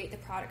to create the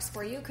products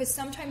for you, because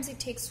sometimes it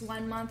takes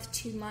 1 month,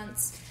 2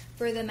 months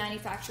for the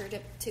manufacturer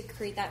to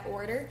create that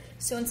order.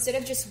 So instead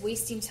of just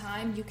wasting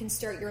time, you can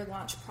start your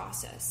launch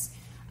process.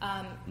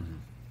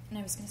 And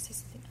I was going to say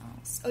something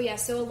else. Oh yeah,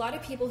 so a lot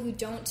of people who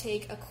don't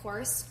take a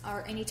course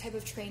or any type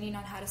of training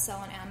on how to sell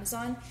on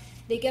Amazon,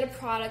 they get a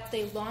product,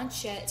 they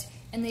launch it,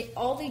 and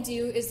all they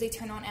do is they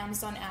turn on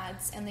Amazon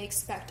ads and they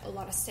expect a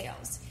lot of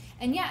sales.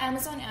 And yeah,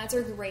 Amazon ads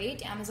are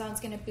great.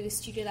 Amazon's going to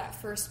boost you to that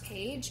first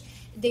page.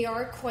 They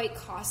are quite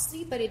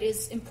costly, but it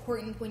is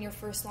important when you're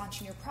first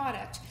launching your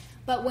product.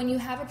 But when you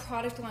have a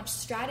product launch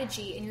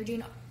strategy and you're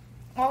doing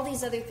all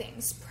these other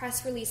things,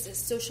 press releases,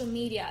 social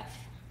media,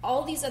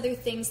 all these other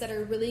things that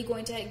are really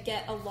going to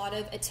get a lot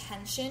of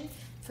attention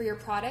for your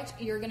product,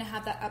 you're going to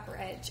have that upper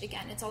edge.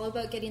 Again, it's all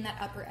about getting that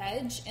upper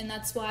edge, and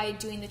that's why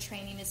doing the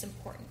training is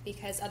important,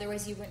 because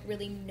otherwise you wouldn't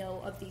really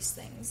know of these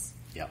things.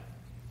 Yep.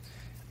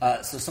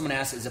 So someone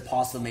asked, is it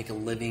possible to make a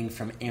living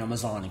from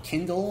Amazon and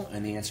Kindle?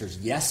 And the answer is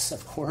yes,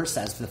 of course.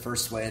 That's the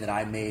first way that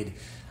I made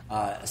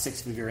a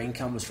six-figure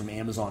income was from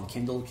Amazon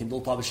Kindle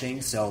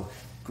publishing. So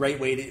great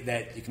way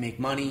that you can make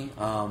money.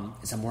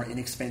 It's a more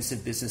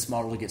inexpensive business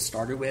model to get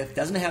started with.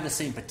 Doesn't have the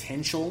same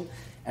potential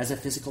as a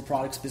physical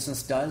products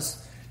business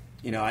does.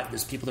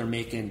 There's people that are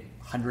making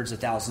hundreds of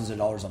thousands of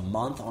dollars a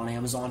month on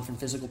Amazon from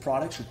physical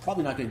products. You're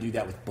probably not going to do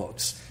that with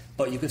books.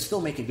 But you could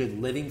still make a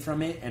good living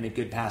from it and a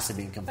good passive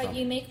income from it. But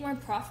you make more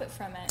profit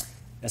from it.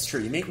 That's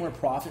true. You make more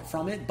profit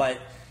from it, but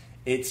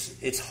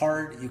it's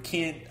hard. You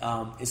can't.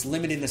 It's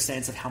limited in the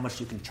sense of how much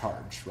you can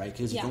charge, right?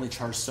 Because you can only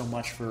charge so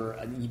much for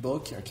an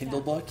ebook or a Kindle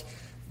book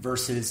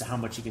versus how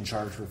much you can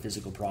charge for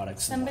physical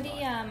products.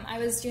 I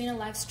was doing a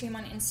live stream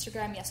on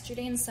Instagram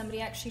yesterday, and somebody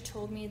actually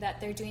told me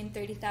that they're doing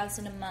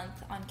 $30,000 a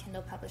month on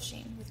Kindle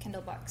publishing with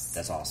Kindle books.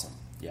 That's awesome.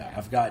 Yeah,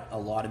 I've got a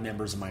lot of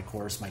members in my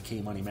course, my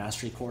K-Money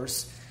Mastery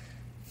course,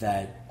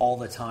 that all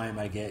the time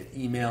I get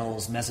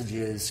emails,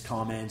 messages,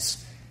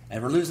 comments,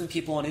 and we're losing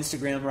people on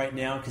Instagram right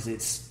now because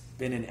it's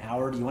been an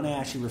hour. Do you want to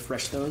actually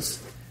refresh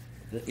those?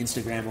 The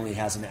Instagram only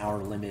has an hour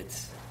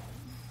limit.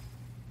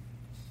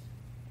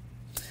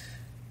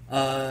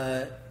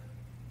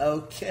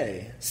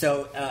 Okay,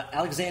 so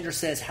Alexander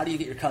says, how do you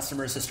get your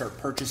customers to start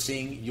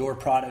purchasing your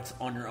products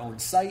on your own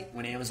site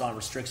when Amazon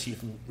restricts you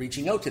from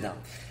reaching out to them?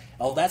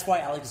 Well, that's why,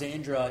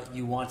 Alexandra,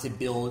 you want to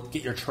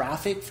get your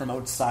traffic from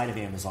outside of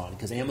Amazon,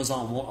 because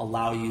Amazon won't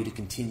allow you to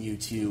continue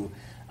to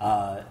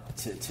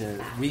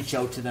reach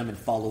out to them and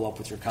follow up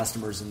with your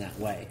customers in that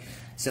way.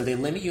 So they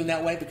limit you in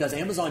that way because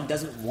Amazon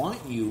doesn't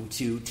want you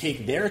to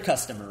take their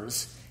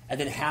customers and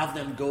then have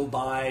them go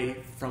buy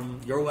from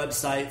your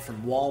website,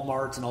 from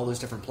Walmart, and all those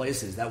different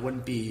places. That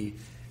wouldn't be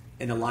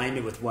in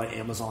alignment with what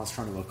Amazon's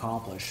trying to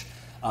accomplish.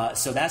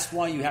 So that's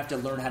why you have to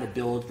learn how to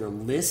build your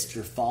list,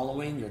 your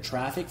following, your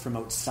traffic from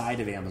outside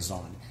of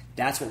Amazon.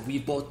 That's what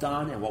we've both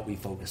done and what we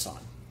focus on.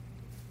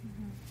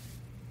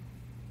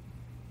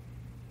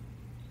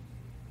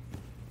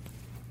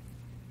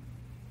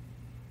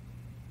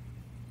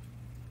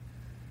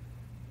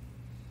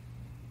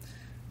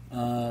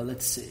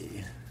 Let's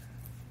see.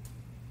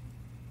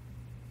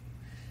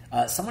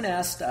 Someone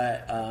asked,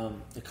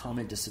 the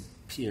comment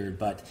disappeared,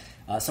 but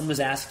someone was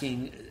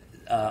asking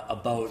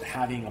about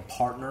having a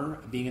partner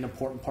being an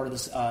important part of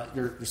this,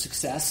 your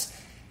success.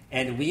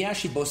 And we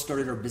actually both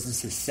started our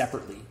businesses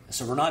separately.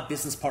 So we're not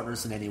business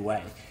partners in any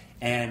way.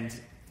 And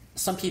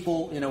some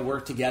people,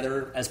 work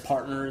together as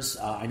partners.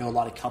 I know a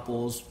lot of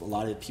couples, a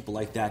lot of people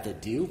like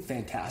that do.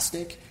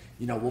 Fantastic.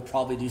 We'll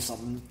probably do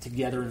something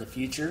together in the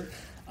future.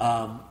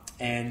 Or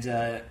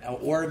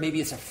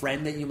maybe it's a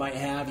friend that you might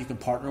have you can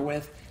partner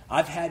with.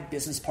 I've had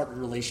business partner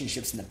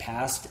relationships in the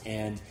past,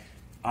 and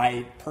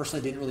I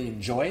personally didn't really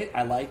enjoy it.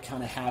 I like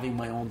kind of having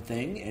my own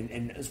thing,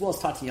 and as well as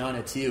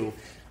Tatiana too.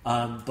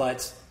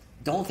 But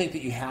don't think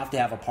that you have to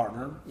have a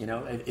partner.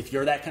 If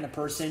you're that kind of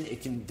person,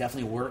 it can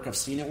definitely work. I've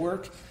seen it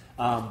work.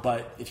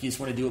 But if you just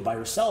want to do it by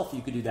yourself,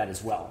 you could do that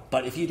as well.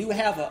 But if you do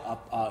have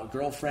a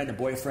girlfriend, a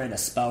boyfriend, a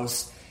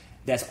spouse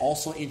that's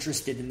also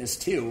interested in this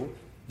too,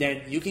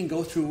 then you can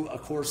go through a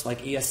course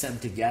like ASM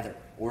together.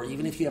 Or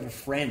even if you have a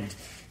friend,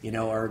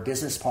 or a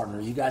business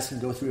partner, you guys can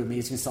go through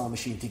Amazing Selling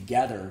Machine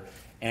together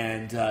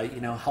and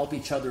help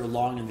each other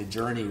along in the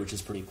journey, which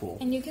is pretty cool.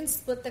 And you can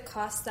split the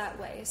cost that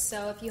way.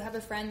 So if you have a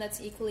friend that's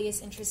equally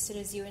as interested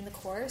as you in the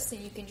course,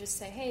 then you can just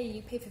say, hey,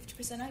 you pay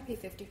 50%, I pay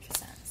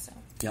 50%. So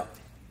yep.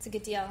 It's a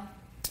good deal.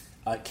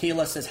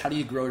 Kayla says, how do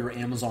you grow your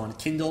Amazon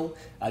Kindle?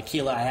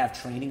 Kayla, I have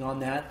training on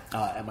that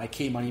at my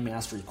K-Money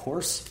Mastery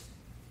course.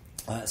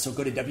 So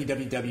go to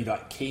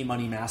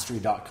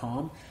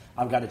www.kmoneymastery.com.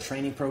 I've got a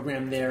training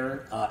program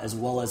there, as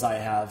well as I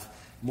have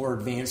more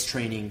advanced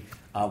training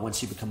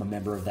once you become a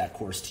member of that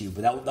course too.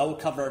 But that will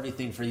cover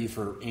everything for you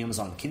for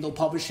Amazon Kindle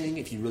publishing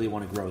if you really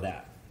want to grow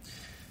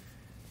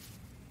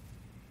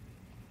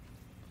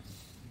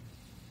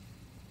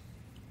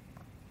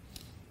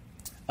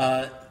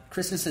that.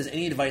 Kristen says,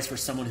 any advice for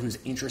someone who's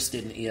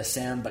interested in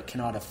ASM but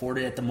cannot afford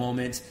it at the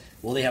moment?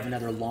 Will they have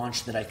another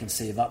launch that I can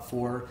save up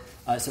for?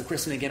 So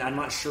Kristen, again, I'm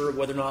not sure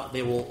whether or not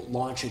they will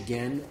launch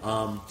again.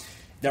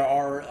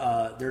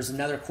 There's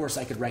another course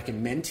I could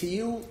recommend to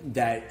you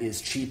that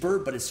is cheaper,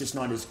 but it's just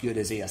not as good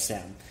as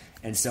ASM.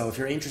 And so if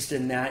you're interested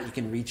in that, you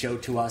can reach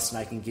out to us and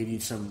I can give you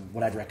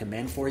what I'd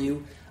recommend for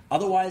you.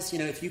 Otherwise,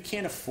 if you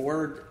can't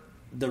afford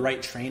the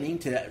right training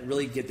to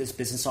really get this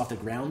business off the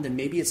ground, then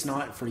maybe it's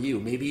not for you.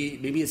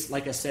 Maybe it's,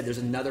 like I said, there's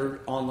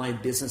another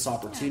online business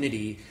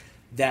opportunity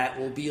that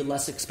will be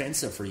less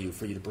expensive for you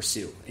to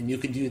pursue. And you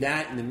can do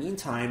that in the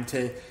meantime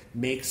to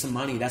make some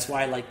money. That's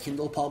why I like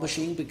Kindle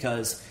publishing,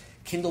 because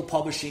Kindle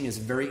publishing is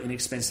very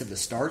inexpensive to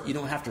start. You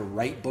don't have to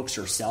write books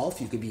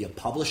yourself. You could be a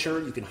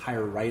publisher. You can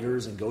hire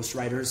writers and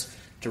ghostwriters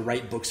to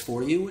write books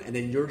for you. And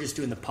then you're just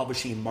doing the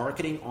publishing and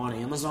marketing on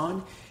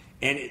Amazon.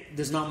 And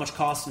there's not much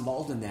cost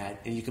involved in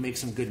that, and you can make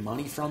some good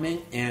money from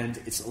it, and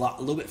it's a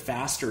little bit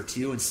faster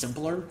too and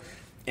simpler.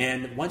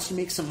 And once you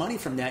make some money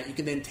from that, you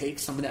can then take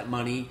some of that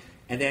money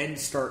and then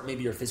start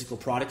maybe your physical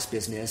products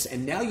business.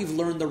 And now you've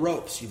learned the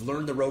ropes. You've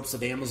learned the ropes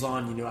of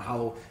Amazon. You know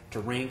how to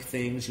rank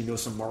things. You know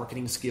some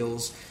marketing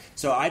skills.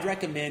 So I'd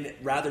recommend,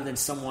 rather than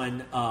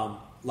someone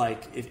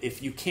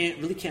if you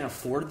really can't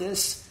afford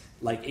this,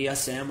 like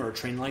ASM or a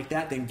training like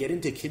that, then get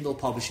into Kindle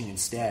publishing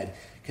instead,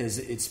 because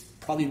it's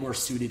probably more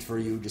suited for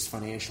you just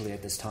financially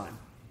at this time.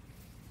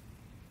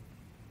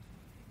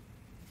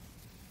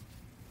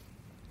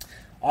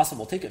 Awesome.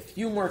 We'll take a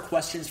few more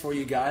questions for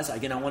you guys.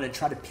 Again, I want to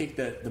try to pick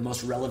the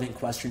most relevant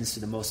questions to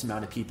the most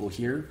amount of people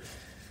here.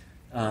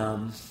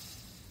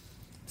 Let's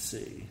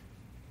see.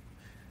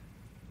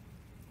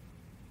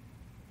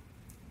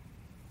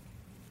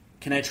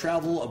 Can I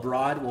travel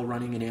abroad while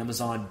running an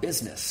Amazon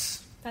business?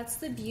 That's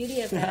the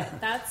beauty of it.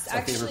 That's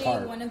actually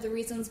one of the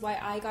reasons why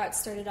I got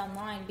started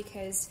online,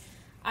 because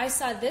I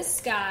saw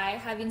this guy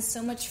having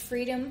so much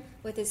freedom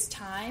with his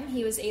time.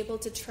 He was able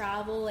to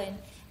travel and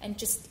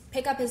just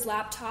pick up his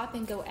laptop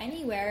and go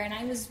anywhere, and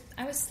I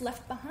was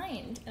left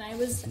behind, and I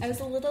was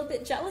a little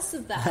bit jealous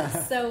of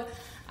that. So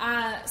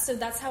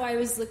that's how I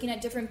was looking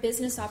at different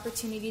business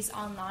opportunities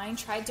online,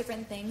 tried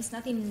different things.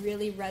 Nothing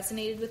really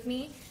resonated with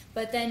me,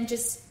 but then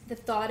just the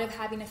thought of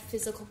having a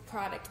physical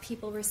product,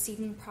 people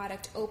receiving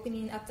product,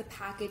 opening up the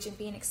package and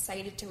being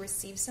excited to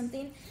receive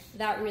something,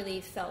 that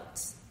really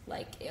felt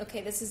like,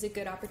 okay, this is a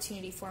good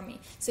opportunity for me.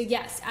 So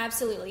yes,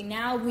 absolutely.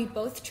 Now we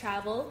both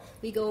travel.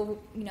 We go,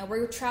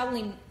 we're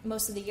traveling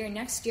most of the year.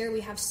 Next year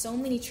we have so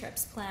many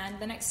trips planned.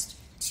 The next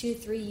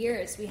 2-3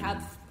 years we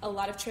have a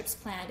lot of trips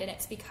planned, and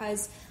it's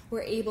because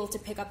we're able to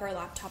pick up our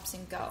laptops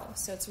and go.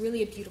 So it's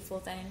really a beautiful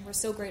thing. We're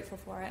so grateful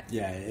for it.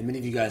 Yeah, and many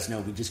of you guys know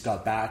we just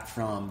got back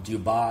from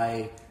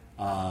Dubai,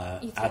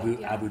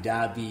 Abu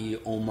Dhabi,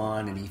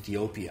 Oman, and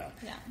Ethiopia.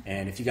 Yeah.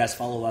 And if you guys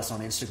follow us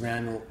on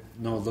Instagram, you'll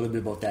know a little bit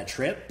about that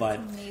trip. But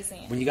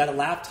amazing. When you got a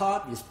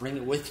laptop, you just bring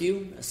it with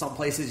you. Some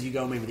places you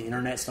go, maybe the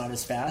internet's not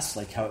as fast,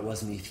 like how it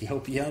was in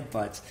Ethiopia.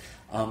 But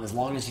as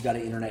long as you got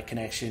an internet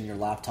connection, your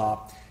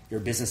laptop, your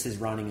business is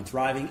running and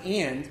thriving.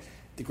 And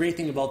the great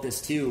thing about this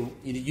too,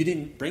 you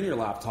didn't bring your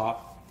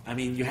laptop. I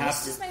mean, you have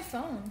this is my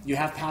phone. You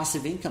have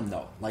passive income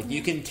though. Like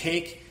you can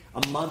take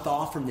a month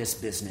off from this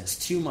business,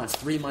 2 months,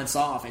 3 months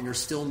off, and you're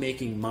still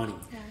making money.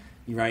 Yeah.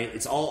 Right?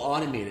 It's all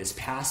automated. It's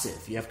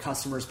passive. You have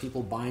customers,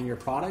 people buying your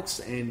products,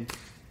 and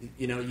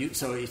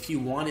so if you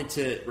wanted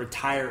to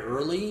retire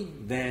early,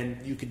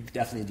 then you could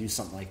definitely do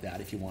something like that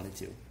if you wanted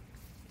to.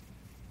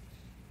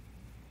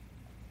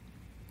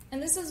 And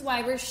this is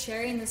why we're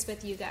sharing this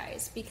with you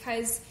guys,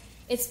 because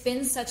it's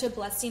been such a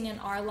blessing in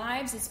our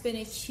lives. It's been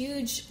a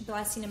huge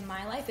blessing in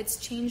my life. It's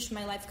changed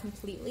my life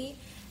completely.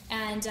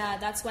 And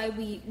that's why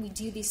we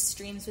do these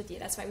streams with you.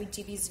 That's why we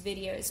do these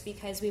videos,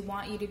 because we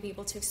want you to be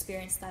able to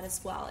experience that as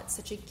well. It's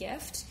such a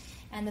gift.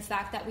 And the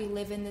fact that we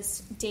live in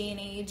this day and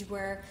age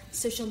where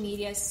social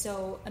media is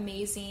so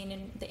amazing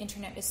and the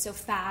internet is so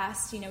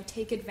fast,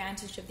 take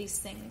advantage of these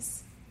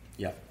things.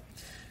 Yep.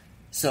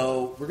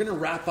 So we're going to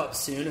wrap up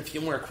soon. A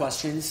few more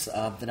questions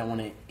that I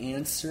want to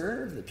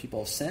answer that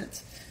people have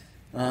sent.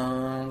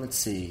 Let's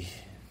see.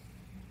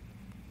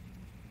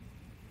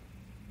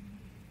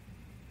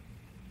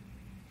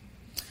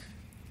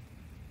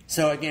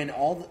 So again,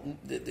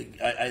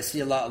 I see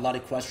a lot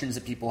of questions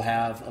that people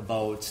have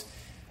about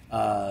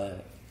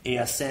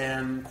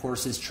ASM,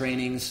 courses,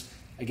 trainings.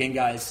 Again,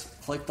 guys,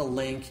 click the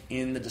link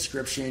in the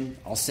description.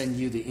 I'll send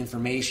you the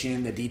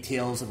information, the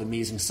details of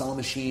Amazing Selling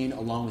Machine,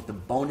 along with the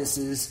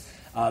bonuses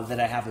that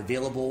I have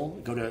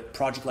available. Go to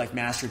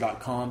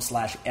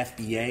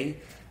projectlifemastery.com/FBA.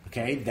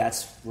 Okay,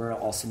 that's where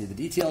I'll send you the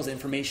details,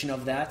 information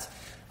of that.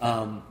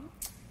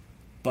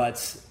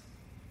 But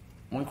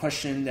one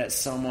question that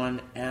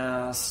someone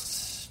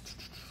asked...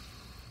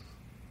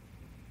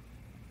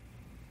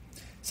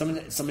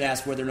 Someone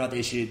asked whether or not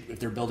they should, if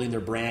they're building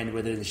their brand,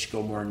 whether they should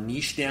go more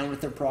niche down with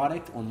their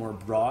product or more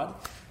broad.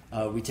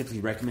 We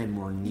typically recommend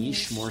more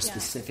niche, more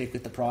specific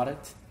with the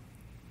product.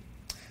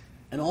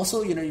 And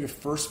also, your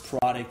first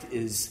product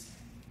is,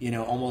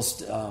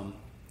 almost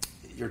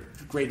your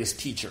greatest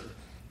teacher,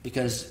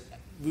 because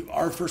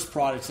our first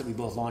products that we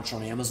both launched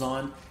on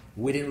Amazon,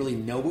 we didn't really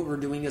know what we were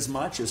doing as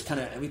much. It was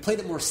we played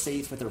it more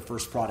safe with our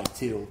first product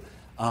too.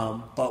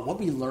 But what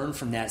we learned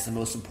from that is the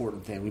most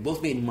important thing. We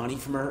both made money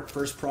from our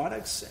first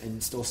products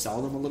and still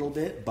sell them a little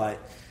bit. But,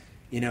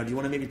 do you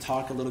want to maybe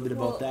talk a little bit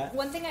about that?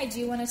 One thing I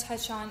do want to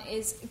touch on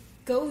is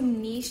go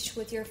niche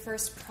with your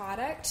first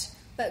product,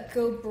 but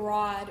go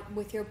broad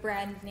with your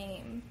brand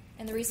name.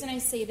 And the reason I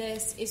say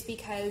this is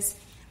because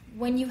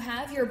when you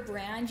have your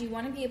brand, you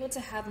want to be able to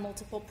have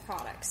multiple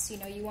products.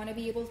 You want to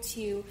be able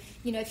to,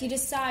 if you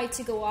decide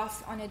to go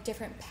off on a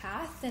different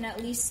path, then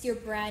at least your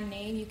brand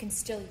name, you can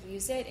still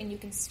use it, and you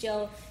can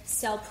still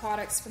sell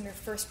products from your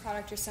first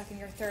product, your second,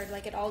 your third.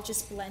 Like, it all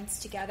just blends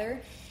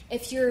together.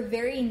 If you're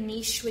very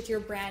niche with your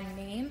brand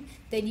name,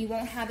 then you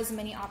won't have as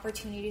many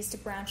opportunities to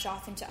branch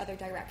off into other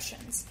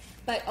directions.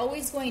 But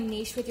always going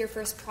niche with your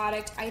first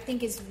product, I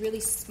think, is really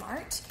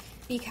smart,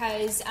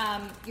 because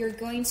you're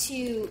going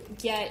to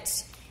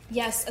get...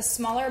 Yes, a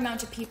smaller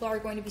amount of people are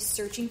going to be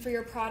searching for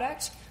your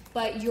product,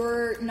 but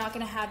you're not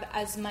going to have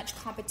as much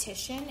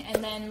competition.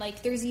 And then,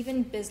 there's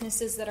even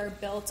businesses that are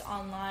built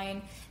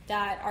online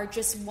that are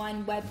just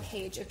one web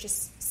page of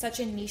just such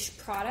a niche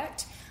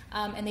product,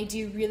 and they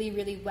do really,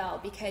 really well,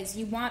 because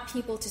you want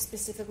people to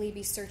specifically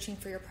be searching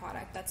for your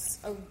product. That's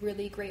a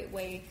really great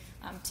way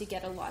to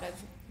get a lot of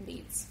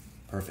leads.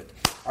 Perfect.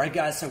 All right,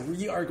 guys, so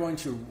we are going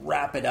to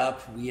wrap it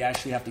up. We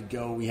actually have to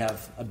go. We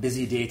have a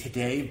busy day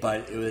today,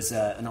 but it was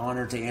an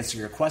honor to answer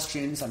your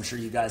questions. I'm sure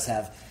you guys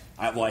have,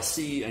 I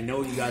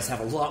know you guys have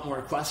a lot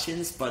more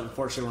questions, but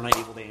unfortunately we're not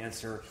able to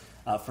answer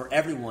for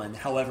everyone.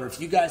 However, if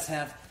you guys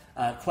have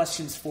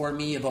questions for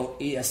me about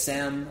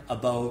ASM,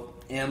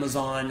 about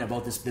Amazon,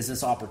 about this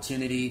business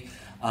opportunity,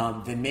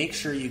 then make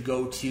sure you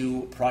go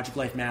to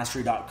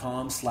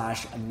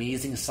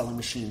projectlifemastery.com/amazing selling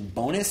machine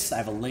bonus. I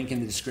have a link in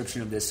the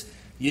description of this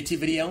YouTube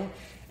video,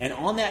 and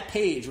on that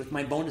page with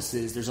my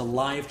bonuses, there's a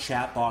live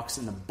chat box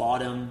in the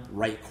bottom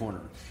right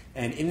corner,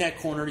 and in that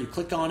corner you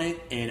click on it,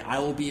 and I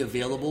will be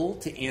available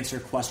to answer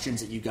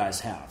questions that you guys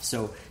have.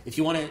 So if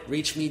you want to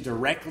reach me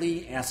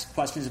directly, ask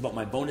questions about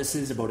my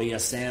bonuses, about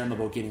ASM,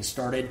 about getting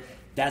started,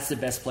 that's the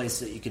best place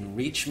that you can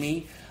reach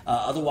me.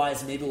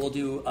 Otherwise, maybe we'll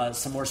do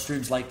some more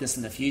streams like this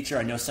in the future.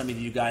 I know some of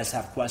you guys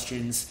have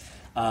questions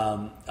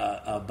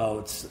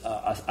about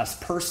us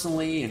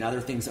personally and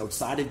other things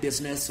outside of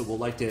business. So we'll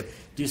like to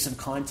do some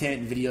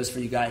content and videos for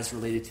you guys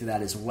related to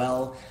that as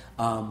well.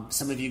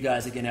 Some of you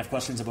guys, again, have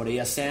questions about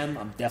ASM.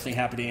 I'm definitely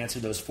happy to answer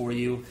those for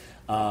you,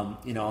 on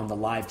the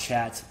live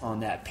chat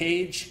on that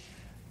page.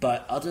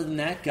 But other than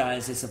that,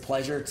 guys, it's a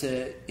pleasure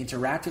to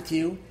interact with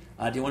you.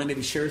 Do you want to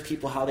maybe share with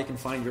people how they can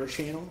find your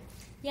channel?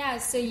 Yeah,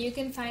 so you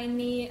can find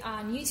me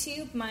on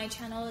YouTube. My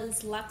channel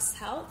is Lux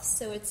Health,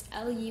 so it's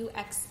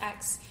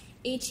LuxHealth.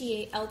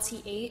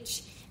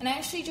 And I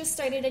actually just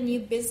started a new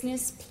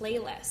business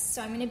playlist.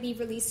 So I'm going to be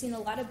releasing a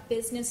lot of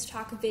business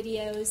talk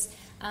videos.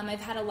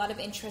 I've had a lot of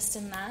interest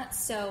in that.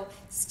 So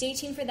stay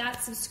tuned for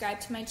that. Subscribe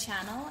to my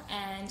channel.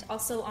 And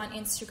also on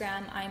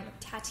Instagram, I'm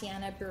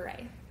Tatiana Bure.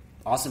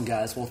 Awesome,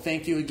 guys. Well,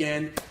 thank you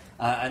again.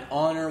 An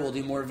honor. We'll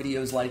do more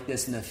videos like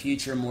this in the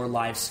future, more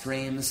live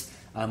streams.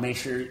 Make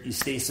sure you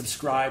stay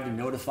subscribed and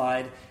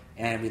notified.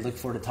 And we look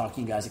forward to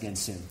talking to you guys again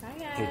soon. Bye,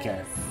 guys. Take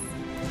care.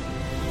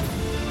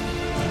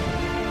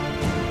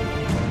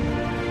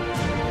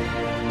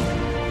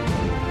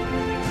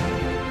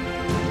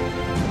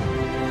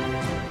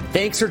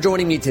 Thanks for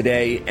joining me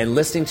today and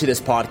listening to this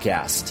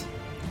podcast.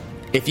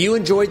 If you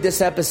enjoyed this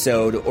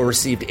episode or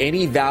received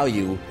any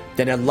value,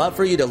 then I'd love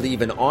for you to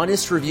leave an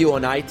honest review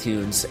on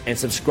iTunes and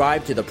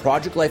subscribe to the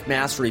Project Life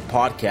Mastery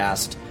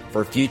podcast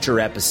for future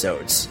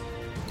episodes.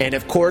 And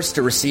of course,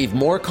 to receive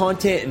more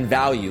content and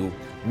value,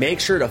 make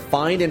sure to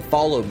find and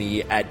follow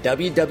me at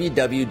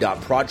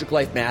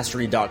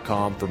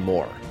www.projectlifemastery.com for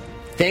more.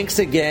 Thanks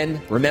again.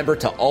 Remember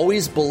to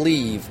always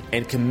believe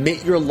and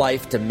commit your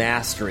life to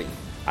mastery.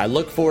 I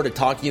look forward to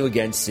talking to you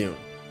again soon.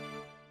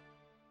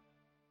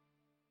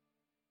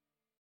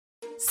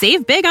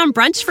 Save big on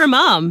brunch for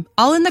mom,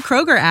 all in the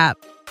Kroger app.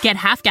 Get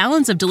half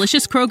gallons of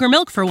delicious Kroger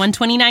milk for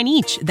 $1.29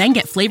 each. Then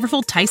get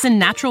flavorful Tyson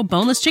natural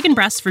boneless chicken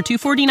breasts for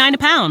 $2.49 a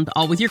pound,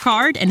 all with your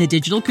card and a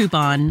digital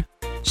coupon.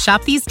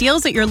 Shop these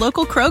deals at your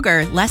local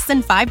Kroger, less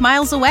than 5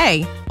 miles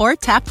away. Or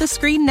tap the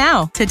screen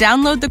now to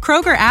download the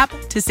Kroger app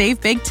to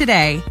save big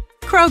today.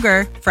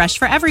 Kroger, fresh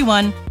for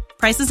everyone.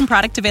 Prices and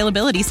product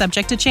availability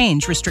subject to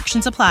change.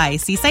 Restrictions apply.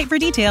 See site for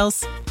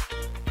details.